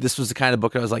 this was the kind of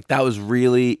book I was like, that was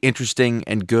really interesting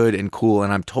and good and cool,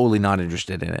 and I'm totally not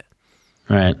interested in it.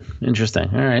 All right. Interesting.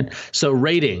 All right. So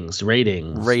ratings.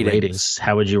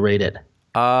 How would you rate it?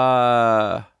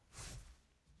 3.5.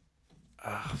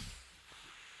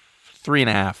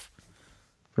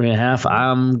 3.5.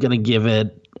 I'm gonna give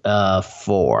it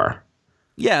 4.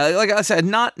 Yeah, like I said,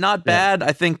 not bad. Yeah.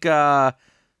 I think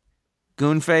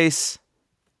Goonface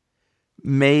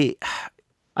may.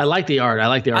 I like the art. I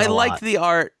liked the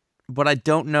art, but I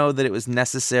don't know that it was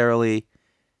necessarily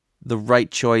the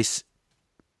right choice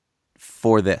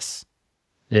for this.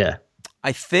 Yeah.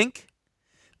 I think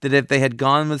that if they had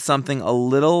gone with something a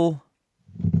little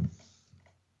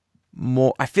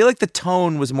more, I feel like the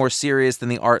tone was more serious than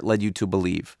the art led you to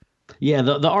believe. Yeah,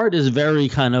 the art is very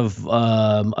kind of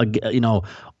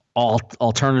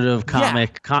alternative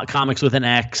comics with an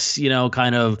X,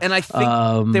 kind of. And I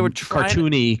think they were trying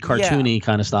cartoony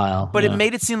kind of style. But it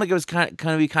made it seem like it was kind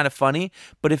of funny.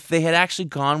 But if they had actually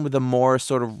gone with a more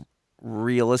sort of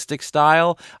realistic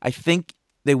style, I think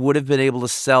they would have been able to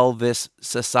sell this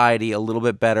society a little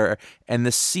bit better. And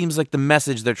this seems like the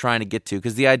message they're trying to get to,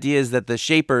 because the idea is that the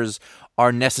Shapers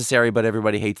are necessary, but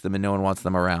everybody hates them and no one wants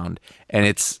them around. And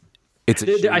it's I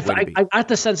got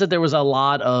the sense that there was a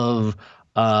lot of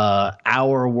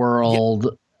our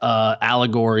world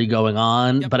allegory going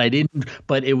on, but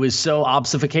it was so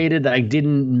obfuscated that I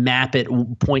didn't map it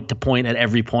point to point at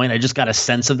every point. I just got a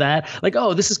sense of that. Like,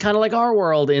 oh, this is kind of like our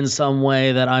world in some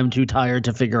way that I'm too tired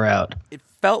to figure out. It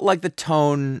felt like the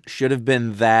tone should have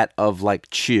been that of like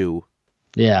Chew.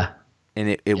 Yeah. And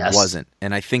it wasn't.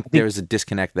 And I think there's a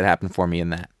disconnect that happened for me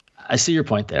in that. I see your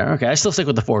point there. Okay. I still stick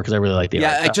with the 4 because I really like the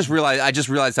art. I just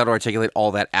realized how to articulate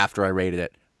all that after I rated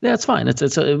it. Yeah, it's fine.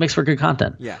 It makes for good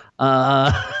content. Yeah.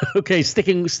 Okay,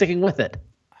 sticking with it.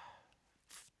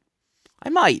 I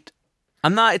might.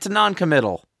 I'm not. It's a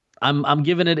non-committal. I'm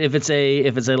giving it, if it's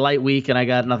a light week and I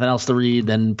got nothing else to read,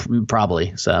 then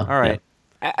probably. So all right.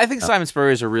 Yeah. I think Simon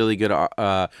Spurrier is a really good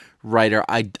writer.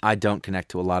 I don't connect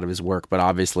to a lot of his work, but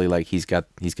obviously, like, he's got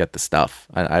the stuff.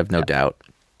 I have no doubt.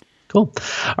 Cool.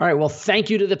 All right. Well, thank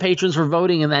you to the patrons for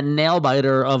voting in that nail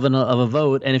biter of a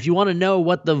vote. And if you want to know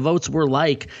what the votes were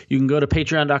like, you can go to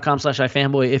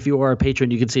patreon.com/ifanboy. If you are a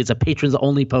patron, you can see it's a patrons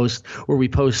only post where we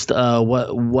post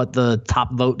what the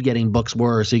top vote getting books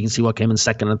were, so you can see what came in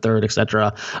second and third,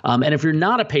 etc. And if you're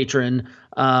not a patron,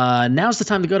 now's the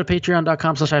time to go to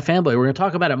patreon.com/ifanboy. We're going to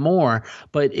talk about it more,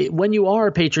 but when you are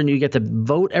a patron, you get to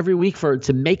vote every week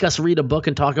to make us read a book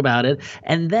and talk about it.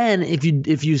 And then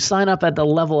if you sign up at the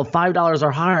level of $5 or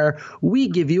higher, we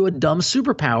give you a dumb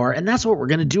superpower, and that's what we're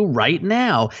going to do right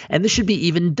now. And this should be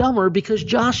even dumber because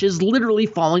Josh is literally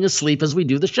falling asleep as we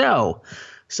do the show.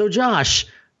 So Josh,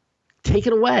 take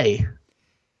it away.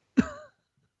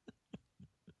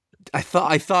 I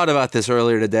thought about this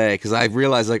earlier today because I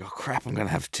realized, like, oh crap, I'm gonna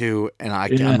have 2, and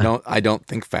I don't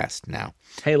think fast now.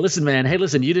 Hey, listen, man. Hey,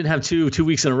 listen. You didn't have 2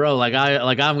 weeks in a row like I'm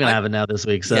gonna have it now this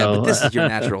week. So yeah, but this is your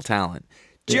natural talent.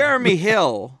 Jeremy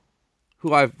Hill,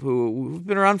 who's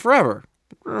been around forever,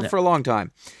 for a long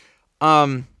time.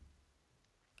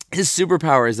 His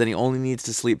superpower is that he only needs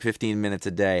to sleep 15 minutes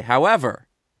a day. However,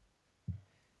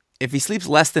 if he sleeps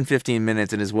less than 15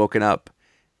 minutes and is woken up,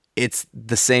 it's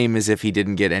the same as if he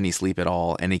didn't get any sleep at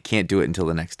all, and he can't do it until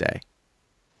the next day.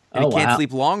 And he can't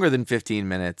sleep longer than 15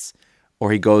 minutes,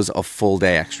 or he goes a full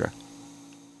day extra.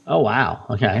 Oh, wow.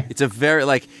 Okay. It's a very,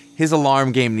 his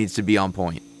alarm game needs to be on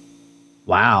point.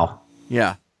 Wow.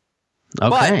 Yeah.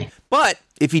 Okay. But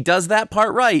if he does that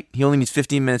part right, he only needs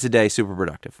 15 minutes a day, super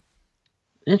productive.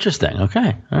 Interesting.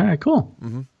 Okay. All right, cool.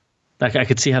 Mm-hmm. I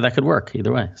could see how that could work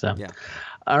either way. So, yeah.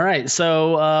 All right.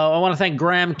 So I want to thank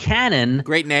Graham Cannon.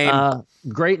 Great name.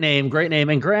 Great name.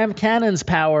 And Graham Cannon's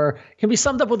power can be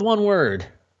summed up with one word: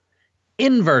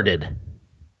 inverted.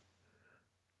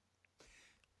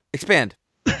 Expand.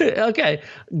 Okay.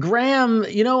 Graham,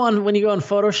 when you go on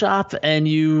Photoshop and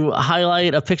you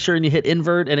highlight a picture and you hit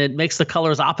invert and it makes the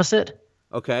colors opposite?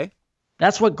 Okay.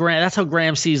 That's how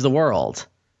Graham sees the world.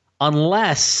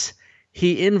 Unless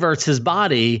he inverts his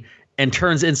body and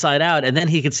turns inside out, and then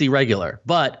he can see regular.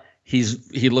 But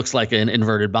he looks like an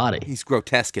inverted body. He's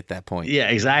grotesque at that point. Yeah,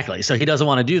 exactly. So he doesn't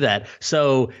want to do that.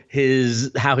 So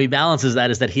how he balances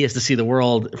that is that he has to see the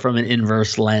world from an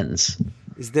inverse lens.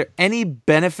 Is there any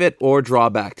benefit or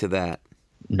drawback to that?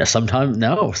 No, sometimes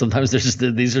no. Sometimes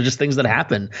these are just things that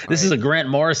happen. This is a Grant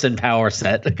Morrison power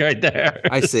set right there.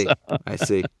 I see. I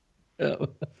see.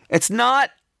 It's not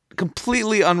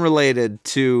completely unrelated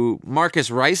to Marcus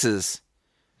Rice's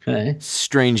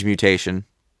strange mutation.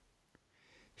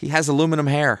 He has aluminum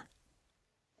hair.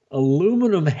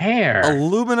 Aluminum hair.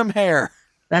 Aluminum hair.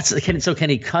 Can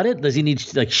he cut it? Does he need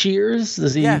like shears?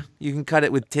 Does he? Yeah, you can cut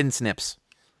it with tin snips.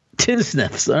 Tin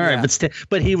snips. All right,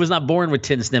 but he was not born with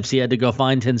tin snips. He had to go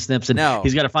find tin snips, and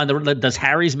he's got to find Does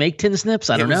Harry's make tin snips?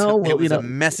 I don't know. It was a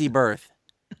messy birth.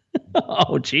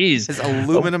 Oh, geez. His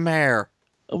aluminum hair.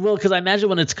 Well, because I imagine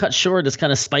when it's cut short, it's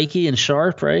kind of spiky and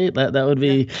sharp, right? That would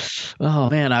be. Oh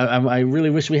man, I really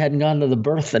wish we hadn't gone to the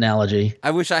birth analogy.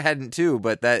 I wish I hadn't too,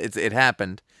 but it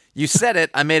happened. You said it.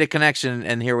 I made a connection,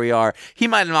 and here we are. He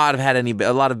might not have had any.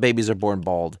 A lot of babies are born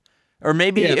bald. Or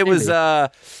maybe it was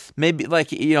maybe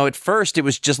like, at first it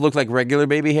was just looked like regular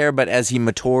baby hair, but as he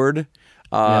matured,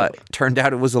 turned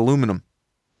out it was aluminum.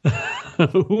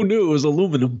 Who knew it was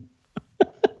aluminum?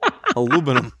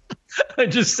 Aluminum. I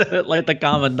just said it like the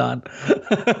commandant.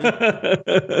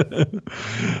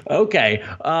 Okay.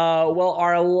 Well,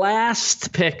 our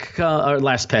last patron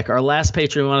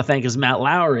we want to thank is Matt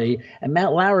Lowry, and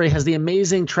Matt Lowry has the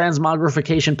amazing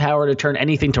transmogrification power to turn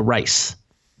anything to rice.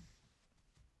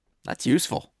 That's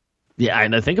useful. Yeah, I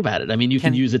know. Think about it. I mean, you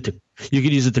could use it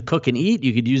to cook and eat.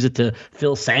 You could use it to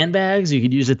fill sandbags. You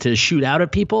could use it to shoot out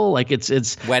at people. Like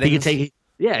it's weddings.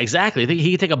 Yeah, exactly.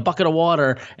 He could take a bucket of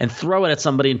water and throw it at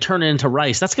somebody and turn it into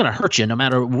rice. That's going to hurt you no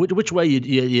matter which way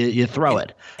you throw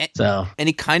it. So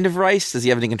any kind of rice? Does he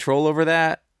have any control over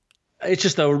that? It's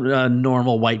just a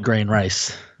normal white grain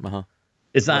rice. Uh-huh.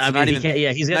 It's not. I mean, he can't.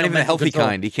 Yeah, he's not even a healthy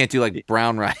kind. He can't do like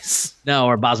brown rice. No,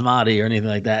 or basmati or anything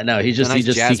like that. No, he just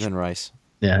jasmine rice.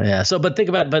 Yeah. So, but think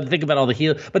about all the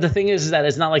heal. But the thing is that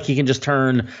it's not like he can just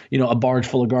turn a barge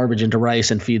full of garbage into rice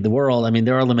and feed the world. I mean,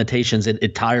 there are limitations.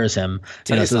 It tires him.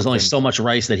 So there's only so much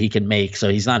rice that he can make. So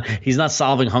he's not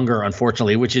solving hunger,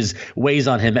 unfortunately, which weighs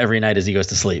on him every night as he goes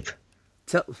to sleep.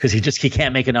 Because he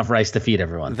can't make enough rice to feed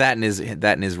everyone. That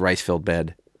in his rice filled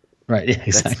bed. Right. Yeah,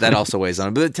 exactly. That also weighs on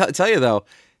him. But tell you though,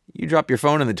 you drop your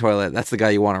phone in the toilet, that's the guy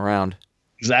you want around.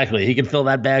 Exactly. He can fill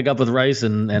that bag up with rice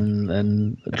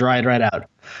and dry it right out.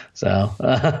 So,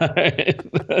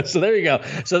 so there you go.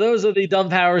 So those are the dumb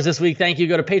powers this week. Thank you.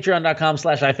 Go to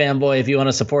patreon.com/ifanboy if you want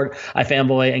to support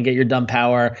iFanboy and get your dumb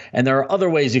power. And there are other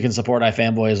ways you can support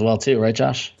iFanboy as well too, right,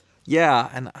 Josh? Yeah,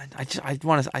 and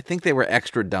I think they were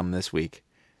extra dumb this week.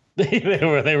 They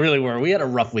really were. We had a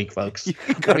rough week, folks. You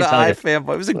can go to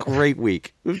iFanboy. It was a great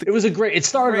week. It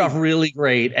started off really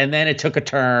great, and then it took a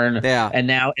turn. Yeah. And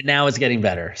now it's getting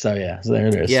better. So yeah. So there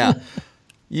it is. Yeah.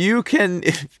 You can,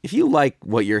 if you like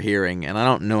what you're hearing, and I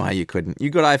don't know how you couldn't, you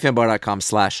go to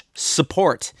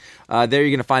ifanboy.com/support. There you're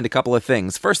going to find a couple of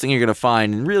things. First thing you're going to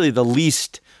find, and really the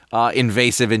least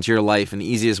invasive into your life and the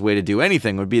easiest way to do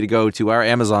anything would be to go to our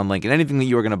Amazon link, and anything that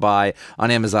you are going to buy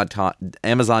on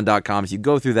Amazon.com, if you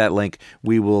go through that link,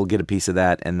 we will get a piece of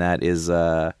that, and that's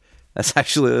a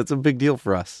big deal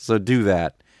for us. So do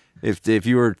that. If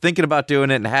you were thinking about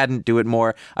doing it and hadn't, do it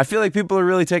more. I feel like people are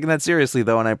really taking that seriously,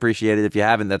 though, and I appreciate it. If you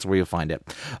haven't, that's where you'll find it.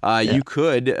 You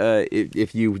could,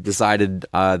 if you decided,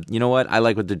 you know what, I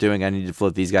like what they're doing. I need to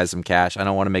float these guys some cash. I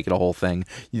don't want to make it a whole thing.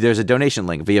 There's a donation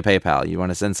link via PayPal. You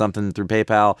want to send something through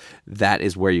PayPal, that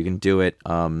is where you can do it.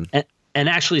 And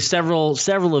actually, several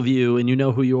of you, and you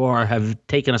know who you are, have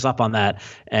taken us up on that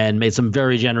and made some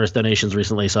very generous donations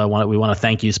recently. So we want to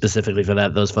thank you specifically for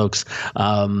that, those folks.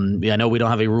 I know we don't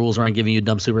have any rules around giving you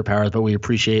dumb superpowers, but we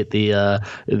appreciate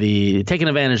the taking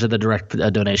advantage of the direct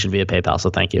donation via PayPal. So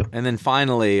thank you. And then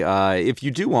finally, if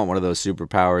you do want one of those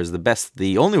superpowers,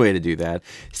 the only way to do that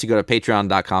is to go to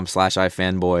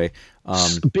patreon.com/ifanboy.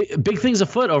 Big things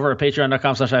afoot over at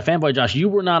patreon.com/ifanboy. Josh, you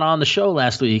were not on the show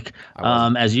last week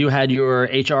as you had your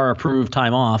HR approved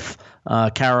time off.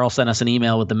 Carol sent us an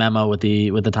email with the memo with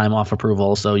the time off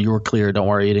approval, so you were clear. Don't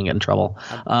worry, you didn't get in trouble.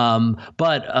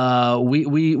 But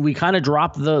we kind of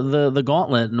dropped the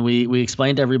gauntlet, and we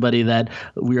explained to everybody that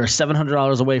we are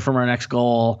 $700 away from our next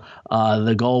goal.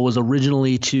 The goal was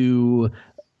originally to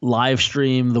live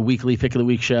stream the weekly Pick of the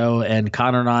Week show, and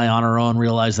Connor and I on our own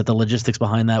realized that the logistics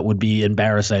behind that would be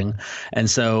embarrassing.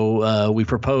 And so we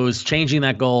proposed changing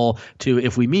that goal to,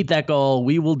 if we meet that goal,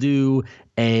 we will do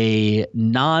a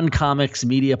non-comics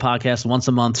media podcast once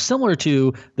a month, similar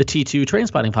to the T2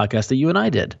 Trainspotting podcast that you and I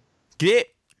did.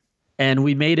 And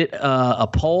we made it a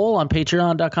poll on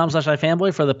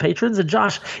patreon.com/ifanboy for the patrons. And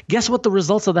Josh, guess what the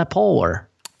results of that poll were?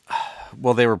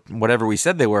 Well, they were whatever we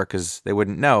said they were because they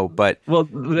wouldn't know. But well,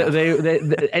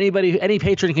 any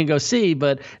patron can go see,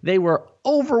 but they were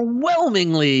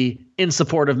overwhelmingly in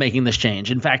support of making this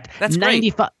change. In fact, that's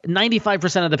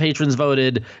 95% of the patrons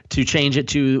voted to change it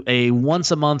to a once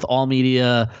a month all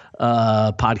media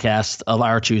podcast of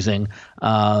our choosing,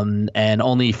 and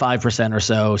only 5% or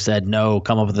so said no,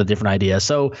 come up with a different idea.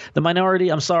 So the minority,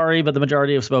 I'm sorry, but the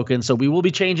majority have spoken. So we will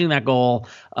be changing that goal,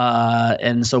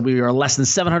 and so we are less than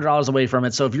 $700 away from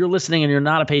it. So if you're listening and you're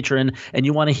not a patron and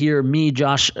you want to hear me,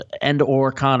 Josh, and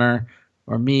or Connor,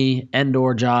 or me and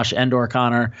or Josh and or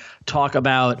Connor talk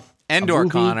about Endor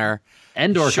Connor.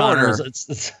 Endor Shorter, Connor.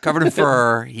 It's covered in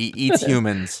fur. He eats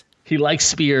humans. He likes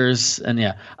spears. And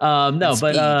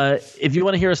if you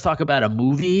want to hear us talk about a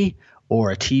movie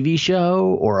or a TV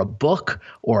show or a book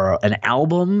or an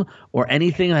album or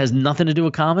anything that has nothing to do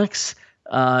with comics,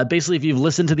 basically, if you've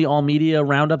listened to the All Media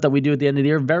Roundup that we do at the end of the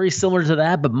year, very similar to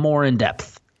that, but more in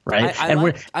depth. Right.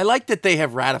 I like that they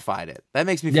have ratified it. That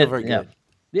makes me feel very good.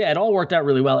 Yeah, it all worked out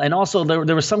really well. And also,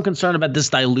 there was some concern about this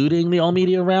diluting the All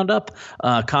Media Roundup.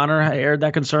 Connor aired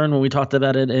that concern when we talked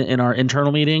about it in our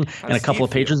internal meeting, and a couple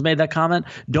of patrons made that comment.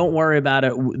 Don't worry about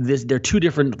it. They're two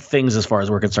different things as far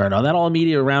as we're concerned. On that All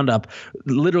Media Roundup,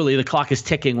 literally the clock is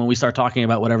ticking when we start talking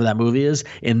about whatever that movie is.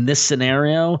 In this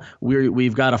scenario,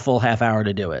 we've got a full half hour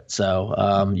to do it.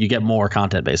 So you get more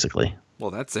content, basically.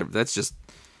 Well, that's just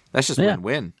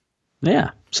win-win.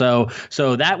 Yeah. So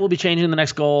that will be changing the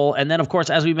next goal. And then, of course,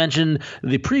 as we mentioned,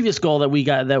 the previous goal that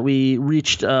we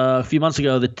reached a few months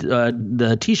ago,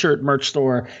 the T-shirt merch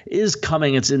store is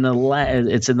coming. It's in the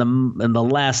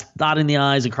last dotting the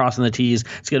I's and crossing the T's.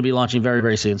 It's going to be launching very,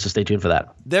 very soon. So stay tuned for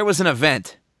that. There was an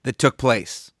event that took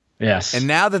place. Yes. And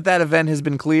now that event has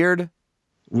been cleared,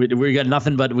 we got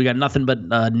nothing but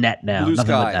net now. Blue nothing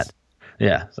skies. but net.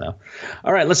 Yeah. So,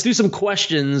 all right, let's do some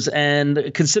questions.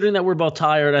 And considering that we're both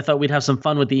tired, I thought we'd have some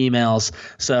fun with the emails.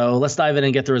 So let's dive in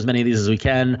and get through as many of these as we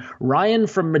can. Ryan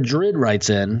from Madrid writes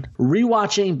in,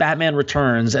 rewatching Batman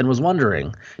Returns and was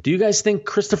wondering, do you guys think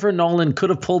Christopher Nolan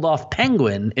could have pulled off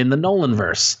Penguin in the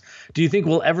Nolanverse? Do you think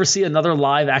we'll ever see another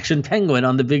live action Penguin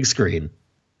on the big screen?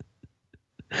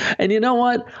 And you know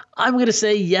what? I'm going to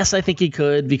say yes, I think he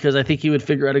could, because I think he would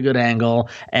figure out a good angle.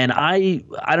 And I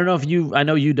don't know if I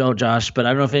know you don't, Josh, but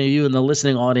I don't know if any of you in the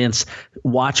listening audience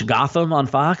watch Gotham on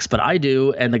Fox, but I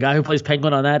do. And the guy who plays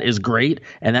Penguin on that is great.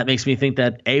 And that makes me think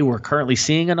that we're currently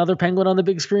seeing another Penguin on the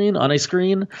big screen, on a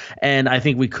screen. And I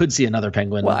think we could see another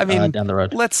Penguin down the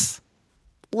road. Let's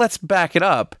back it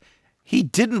up. He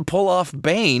didn't pull off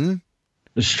Bane.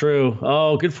 It's true.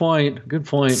 Oh, good point. Good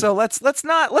point. So let's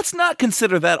not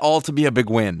consider that all to be a big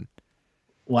win.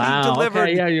 Wow. He delivered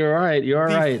okay, yeah, you're right. You're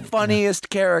right. The funniest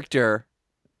character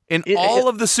in all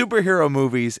of the superhero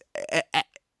movies.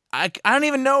 I don't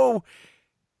even know.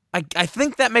 I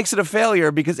think that makes it a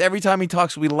failure because every time he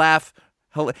talks, we laugh.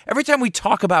 Every time we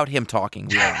talk about him talking,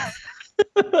 we laugh.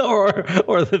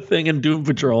 or the thing in Doom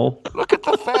Patrol. Look at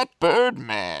the fat bird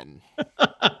man.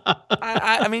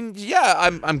 I mean, yeah,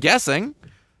 I'm guessing.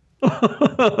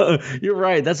 You're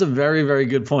right. That's a very, very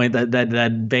good point.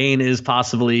 That Bane is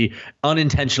possibly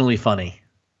unintentionally funny.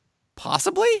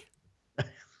 Possibly?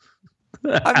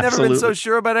 I've never been so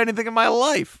sure about anything in my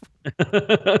life. The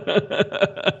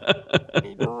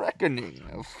reckoning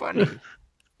of funny.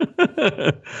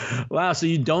 Wow, so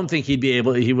you don't think he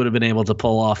would have been able to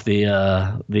pull off the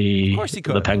Of course he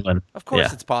could. the Penguin? Of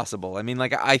course it's possible. I mean,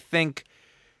 like, I think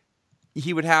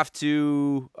he would have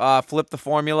to flip the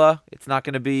formula. It's not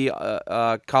going to be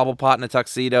a Cobblepot in a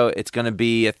tuxedo. It's going to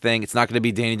be a thing. It's not going to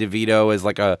be Danny DeVito as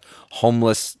like a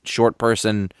homeless short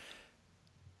person.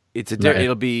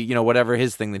 It'll be, whatever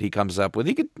his thing that he comes up with.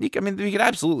 He could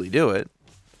absolutely do it.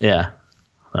 Yeah.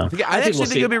 Well, I actually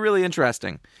think it'll be really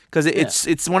interesting because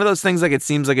it's one of those things, like, it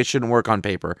seems like it shouldn't work on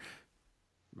paper,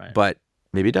 but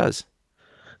maybe it does.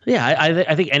 Yeah,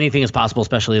 I think anything is possible,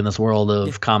 especially in this world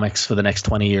of comics for the next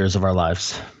 20 years of our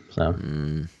lives. So,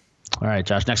 All right,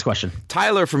 Josh, next question.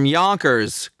 Tyler from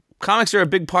Yonkers. Comics are a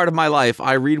big part of my life.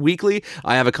 I read weekly.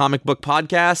 I have a comic book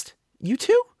podcast. You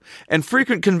too? And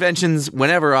frequent conventions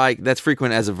that's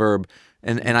frequent as a verb.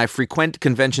 And I frequent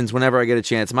conventions whenever I get a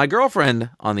chance. My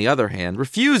girlfriend, on the other hand,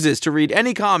 refuses to read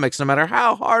any comics no matter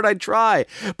how hard I try.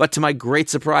 But to my great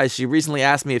surprise, she recently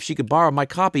asked me if she could borrow my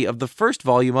copy of the first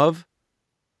volume of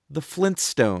The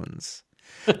Flintstones.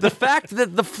 The fact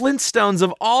that the Flintstones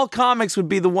of all comics would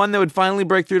be the one that would finally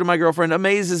break through to my girlfriend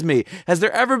amazes me. Has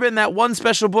there ever been that one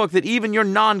special book that even your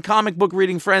non-comic book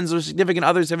reading friends or significant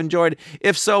others have enjoyed?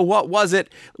 If so, what was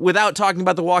it? Without talking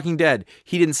about The Walking Dead.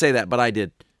 He didn't say that, but I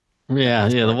did. Yeah.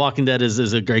 The Walking Dead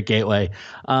is a great gateway.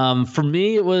 For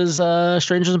me, it was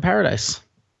Strangers in Paradise.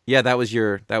 Yeah, that was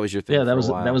your thing. Yeah, that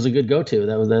was a good go-to.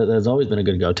 That's always been a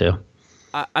good go-to.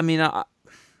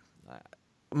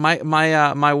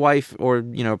 My wife, or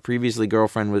previously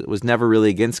girlfriend, was never really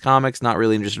against comics, not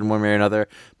really interested in one way or another.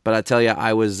 But I tell you,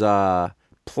 I was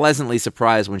pleasantly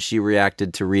surprised when she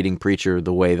reacted to reading Preacher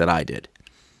the way that I did.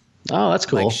 Oh, that's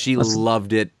cool. Like, she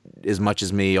loved it as much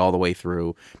as me all the way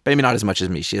through. But maybe not as much as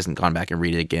me. She hasn't gone back and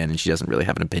read it again, and she doesn't really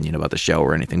have an opinion about the show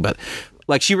or anything. But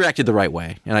like, she reacted the right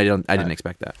way, and I didn't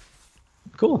expect that.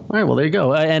 Cool. All right. Well, there you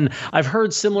go. And I've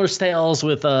heard similar tales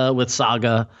with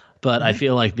Saga, but I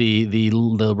feel like the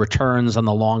returns on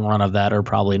the long run of that are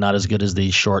probably not as good as the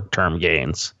short term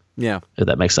gains. Yeah, if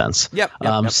that makes sense. Yep.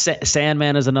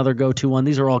 Sandman is another go-to one.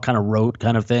 These are all kind of rote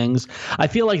kind of things. I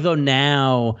feel like though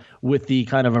now with the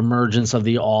kind of emergence of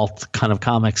the alt kind of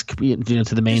comics, to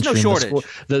the mainstream, no shortage.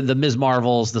 The Ms.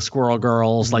 Marvels, the Squirrel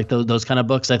Girls, like those kind of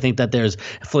books. I think that there's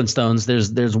Flintstones.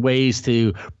 There's ways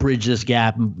to bridge this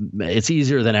gap. It's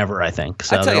easier than ever, I think.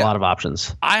 So there are a lot of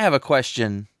options. I have a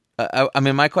question.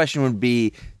 My question would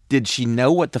be: did she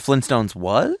know what the Flintstones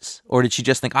was, or did she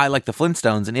just think I like the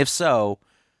Flintstones? And if so,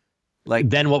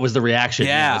 then what was the reaction?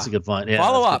 Yeah, that's a good point. Yeah,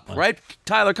 follow up, right?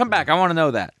 Tyler, come back. I want to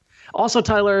know that. Also,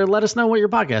 Tyler, let us know what your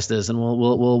podcast is, and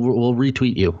we'll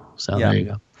retweet you. So There you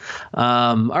go.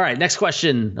 All right, next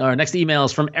question. Our next email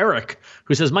is from Eric,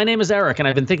 who says, "My name is Eric, and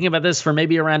I've been thinking about this for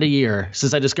maybe around a year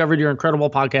since I discovered your incredible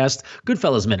podcast,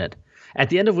 Goodfellas Minute. At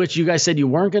the end of which you guys said you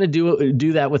weren't going to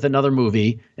do that with another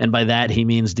movie, and by that he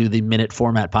means do the minute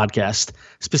format podcast,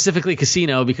 specifically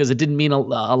Casino, because it didn't mean a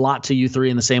lot to you three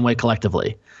in the same way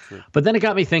collectively. True. But then it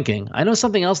got me thinking. I know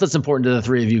something else that's important to the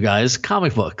three of you guys: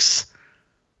 comic books.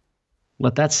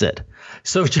 Let that sit.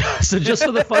 So just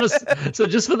for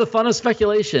the fun of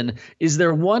speculation, is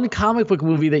there one comic book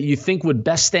movie that you think would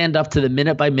best stand up to the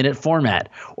minute by minute format,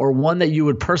 or one that you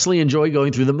would personally enjoy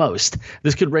going through the most?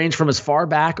 This could range from as far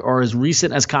back or as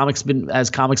recent as comics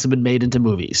have been made into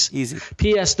movies. Easy.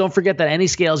 P.S. Don't forget that any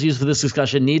scales used for this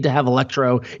discussion need to have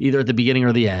Electro either at the beginning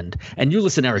or the end. And you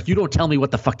listen, Eric, you don't tell me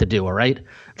what the fuck to do, all right?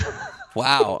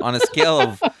 Wow, on a scale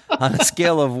of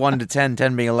 1 to 10,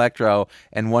 10 being Electro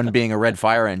and 1 being a red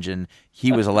fire engine,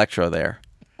 he was Electro there.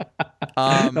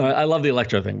 I love the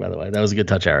Electro thing, by the way. That was a good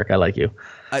touch, Eric. I like you.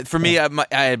 For me,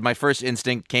 my first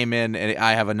instinct came in, and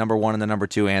I have a number 1 and the number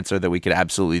 2 answer that we could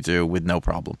absolutely do with no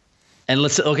problem. And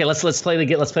let's play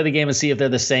the game and see if they're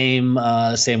the same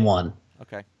one.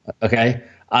 Okay. Okay.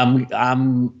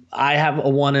 I have a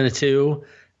 1 and a 2.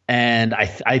 And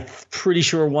I'm pretty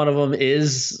sure one of them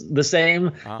is the same,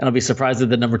 and I'll be surprised if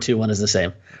the number 2 one is the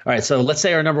same. All right, so let's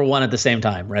say our number 1 at the same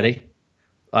time. Ready?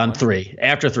 On 3.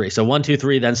 After 3. So 1, 2,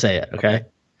 3, then say it. Okay.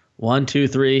 1, 2,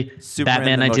 3. Superman,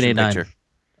 Batman, the 1989.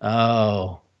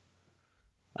 Oh,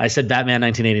 I said Batman,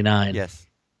 1989. Yes.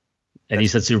 And you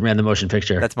said Superman, the motion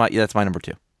picture. That's my number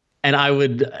 2. And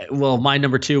my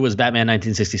number 2 was Batman,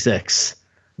 1966.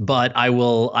 But I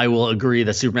will agree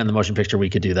that Superman the motion picture,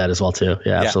 we could do that as well too.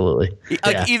 Yeah. Absolutely.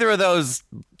 Either of those,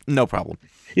 no problem.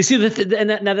 You see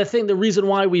the reason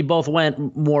why we both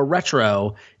went more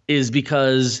retro is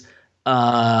because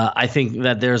I think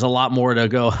that there's a lot more to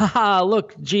go. Haha,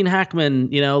 look, Gene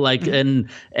Hackman, and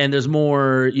there's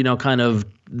more, kind of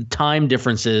time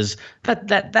differences.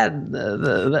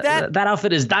 That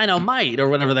outfit is dynamite or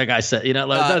whatever that guy said.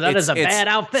 That is a bad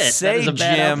outfit. Say,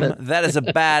 Jim, that is a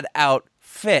bad outfit.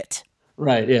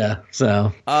 Right, yeah.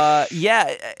 So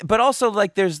but also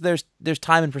there's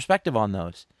time and perspective on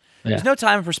those. There's no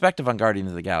time and perspective on Guardians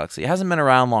of the Galaxy. It hasn't been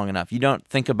around long enough. You don't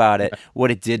think about it, what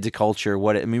it did to culture,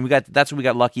 that's what we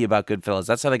got lucky about Goodfellas.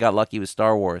 That's how they got lucky with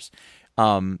Star Wars.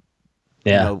 Hindsight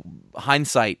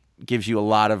gives you a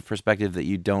lot of perspective that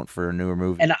you don't for a newer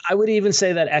movie. And I would even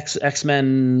say that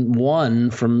X-Men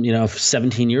 1 from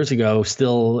 17 years ago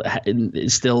still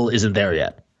isn't there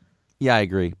yet. Yeah, I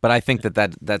agree. But I think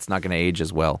that's not going to age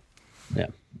as well. Yeah,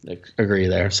 agree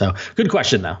there. So good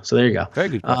question, though. So there you go. Very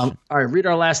good question. All right, read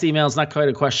our last email. It's not quite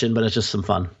a question, but it's just some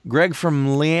fun. Greg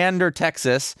from Leander,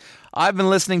 Texas. I've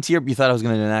been listening to you thought I was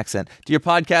going to do an accent, to your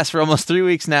podcast for almost 3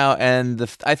 weeks now, and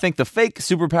I think the fake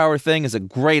superpower thing is a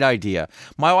great idea.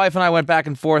 My wife and I went back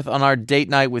and forth on our date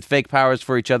night with fake powers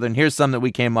for each other, and here's some that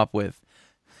we came up with.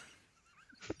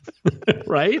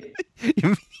 Right?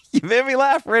 You made me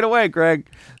laugh right away, Greg.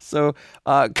 So,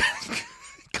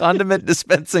 condiment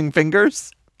dispensing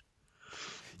fingers.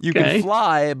 You Okay. can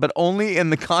fly, but only in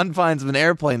the confines of an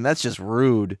airplane. That's just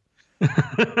rude.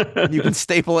 You can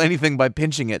staple anything by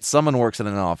pinching it. Someone works in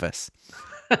an office.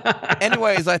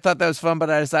 Anyways, I thought that was fun, but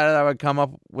I decided I would come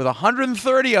up with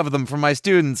 130 of them for my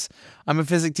students. I'm a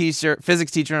physics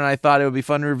teacher, and I thought it would be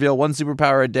fun to reveal one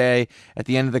superpower a day at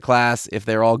the end of the class if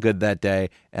they're all good that day.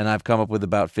 And I've come up with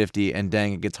about 50, and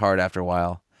dang, it gets hard after a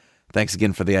while. Thanks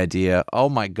again for the idea. Oh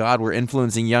my God, we're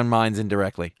influencing young minds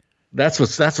indirectly. That's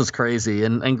what's crazy.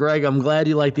 And Greg, I'm glad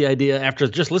you like the idea after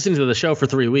just listening to the show for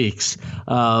 3 weeks.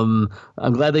 I'm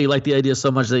glad that you like the idea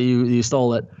so much that you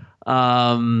stole it.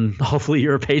 Hopefully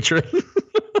you're a patron.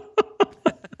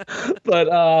 But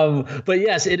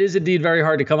yes, it is indeed very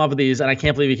hard to come up with these, and I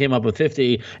can't believe you came up with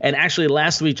 50. And actually,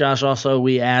 last week, Josh, also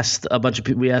we asked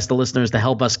the listeners to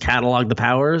help us catalog the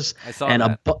powers. I saw and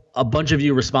that. a bunch of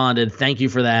you responded. Thank you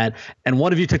for that. And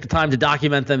one of you took the time to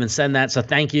document them and send that. So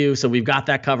thank you. So we've got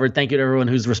that covered. Thank you to everyone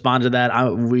who's responded to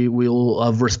that. We will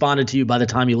have responded to you by the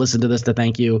time you listen to this to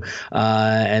thank you.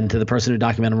 And to the person who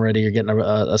documented them already, you're getting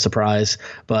a surprise.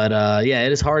 But yeah,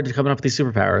 it is hard to come up with these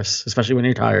superpowers, especially when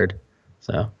you're tired.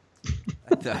 So.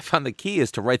 I found the key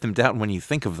is to write them down when you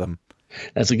think of them.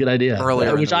 That's a good idea.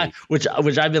 Earlier which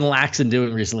I've been lax in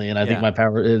doing recently, and I think my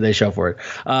power they show for it.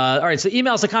 All right, so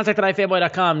email us at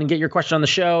contact@ifanboy.com and get your question on the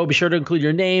show. Be sure to include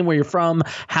your name, where you're from,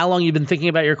 how long you've been thinking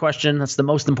about your question. That's the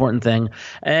most important thing.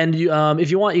 And you,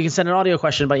 if you want, you can send an audio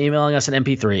question by emailing us an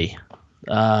MP3.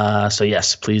 So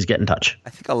yes, please get in touch. I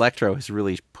think Electro has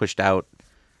really pushed out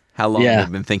how long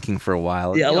we've been thinking for a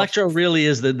while. Yeah, Electro really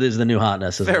is the new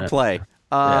hotness. Isn't fair it? play.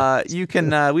 You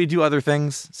can we do other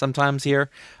things sometimes here,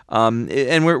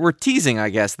 and we're teasing, I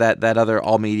guess, that other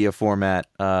all media format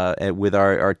with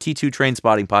our T2 Train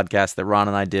Spotting podcast that Ron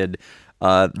and I did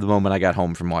the moment I got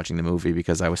home from watching the movie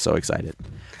because I was so excited.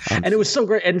 And it was so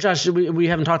great. And Josh, we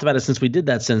haven't talked about it since we did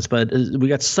that but we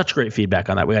got such great feedback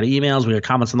on that. We got emails, we got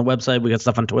comments on the website, we got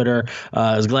stuff on Twitter.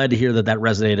 I was glad to hear that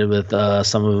resonated with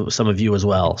some of you as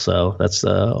well. So that's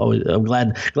always I'm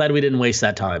glad we didn't waste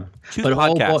that time. Choose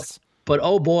podcasts.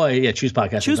 Oh boy, choose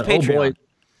podcast. Choose Patreon.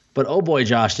 Oh boy,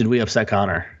 Josh, did we upset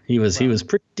Connor? He was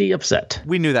pretty upset.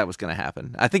 We knew that was going to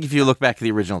happen. I think if you look back at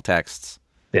the original texts.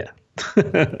 Yeah.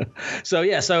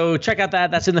 So check out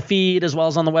that. That's in the feed as well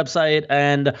as on the website.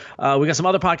 And we got some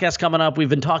other podcasts coming up. We've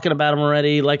been talking about them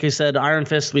already. Like I said, Iron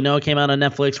Fist, we know it came out on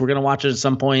Netflix. We're going to watch it at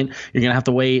some point. You're going to have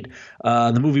to wait.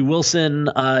 The movie Wilson,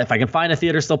 if I can find a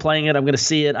theater still playing it, I'm going to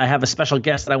see it. I have a special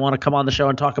guest that I want to come on the show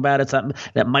and talk about it. So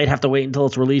that might have to wait until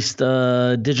it's released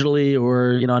digitally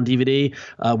or on DVD.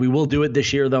 We will do it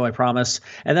this year, though, I promise.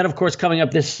 And then, of course, coming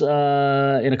up this in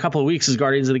a couple of weeks is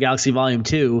Guardians of the Galaxy Volume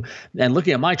 2. And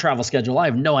looking at my travel schedule, I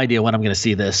have no idea when I'm going to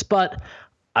see this, but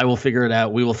I will figure it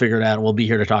out. We will figure it out. We'll be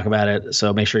here to talk about it.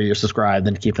 So make sure you're subscribed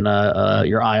and keeping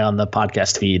your eye on the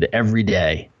podcast feed every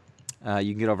day.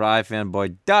 You can get over to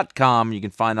ifanboy.com. You can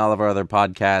find all of our other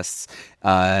podcasts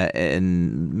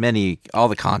and all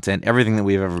the content, everything that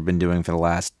we've ever been doing for the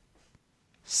last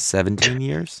 17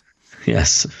 years.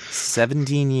 Yes.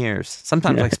 17 years.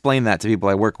 Sometimes I explain that to people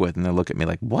I work with, and they look at me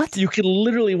like, what? You can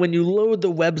literally, when you load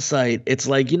the website, it's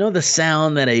like, the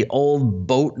sound that a old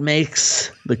boat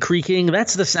makes, the creaking?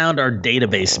 That's the sound our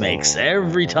database makes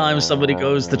every time somebody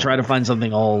goes to try to find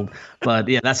something old. But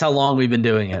yeah, that's how long we've been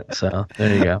doing it. So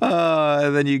there you go.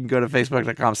 And then you can go to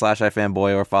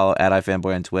facebook.com/ifanboy or follow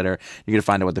 @ifanboy on Twitter. You're going to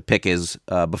find out what the pick is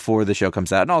before the show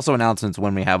comes out, and also announcements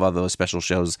when we have all those special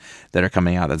shows that are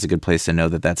coming out. That's a good place to know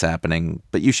that that's happening.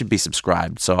 But you should be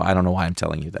subscribed, so I don't know why I'm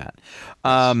telling you that.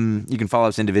 You can follow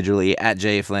us individually at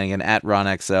Jay Flanagan, at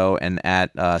RonXO, and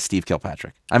at Steve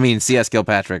Kilpatrick. I mean, CS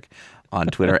Kilpatrick on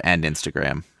Twitter and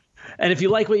Instagram. And if you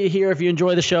like what you hear, if you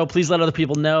enjoy the show, please let other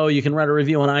people know. You can write a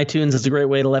review on iTunes. It's a great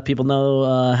way to let people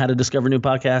know how to discover new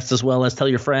podcasts, as well as tell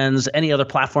your friends. Any other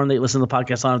platform that you listen to the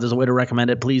podcast on, if there's a way to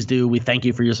recommend it, please do. We thank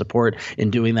you for your support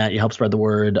in doing that. You help spread the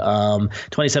word.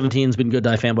 2017 has been good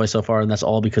to iFanboy so far, and that's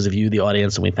all because of you, the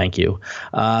audience, and we thank you.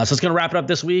 So it's going to wrap it up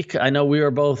this week. I know we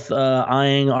are both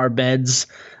eyeing our beds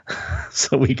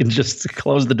so we can just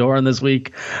close the door on this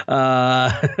week.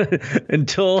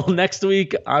 Until next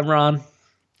week, I'm Ron.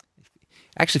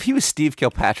 Actually, if he was Steve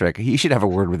Kilpatrick, he should have a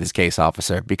word with his case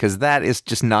officer, because that is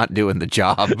just not doing the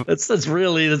job. That's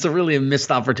really a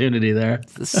missed opportunity there.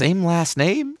 It's the same last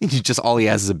name. Just all he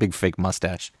has is a big fake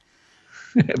mustache.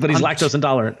 But he's lactose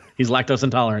intolerant. He's lactose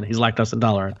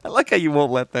intolerant. I like how you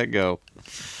won't let that go.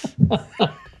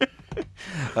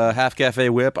 Half cafe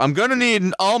whip. I'm gonna need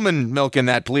an almond milk in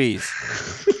that, please.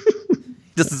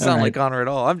 Doesn't sound like Connor at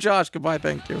all. I'm Josh. Goodbye.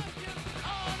 Thank you.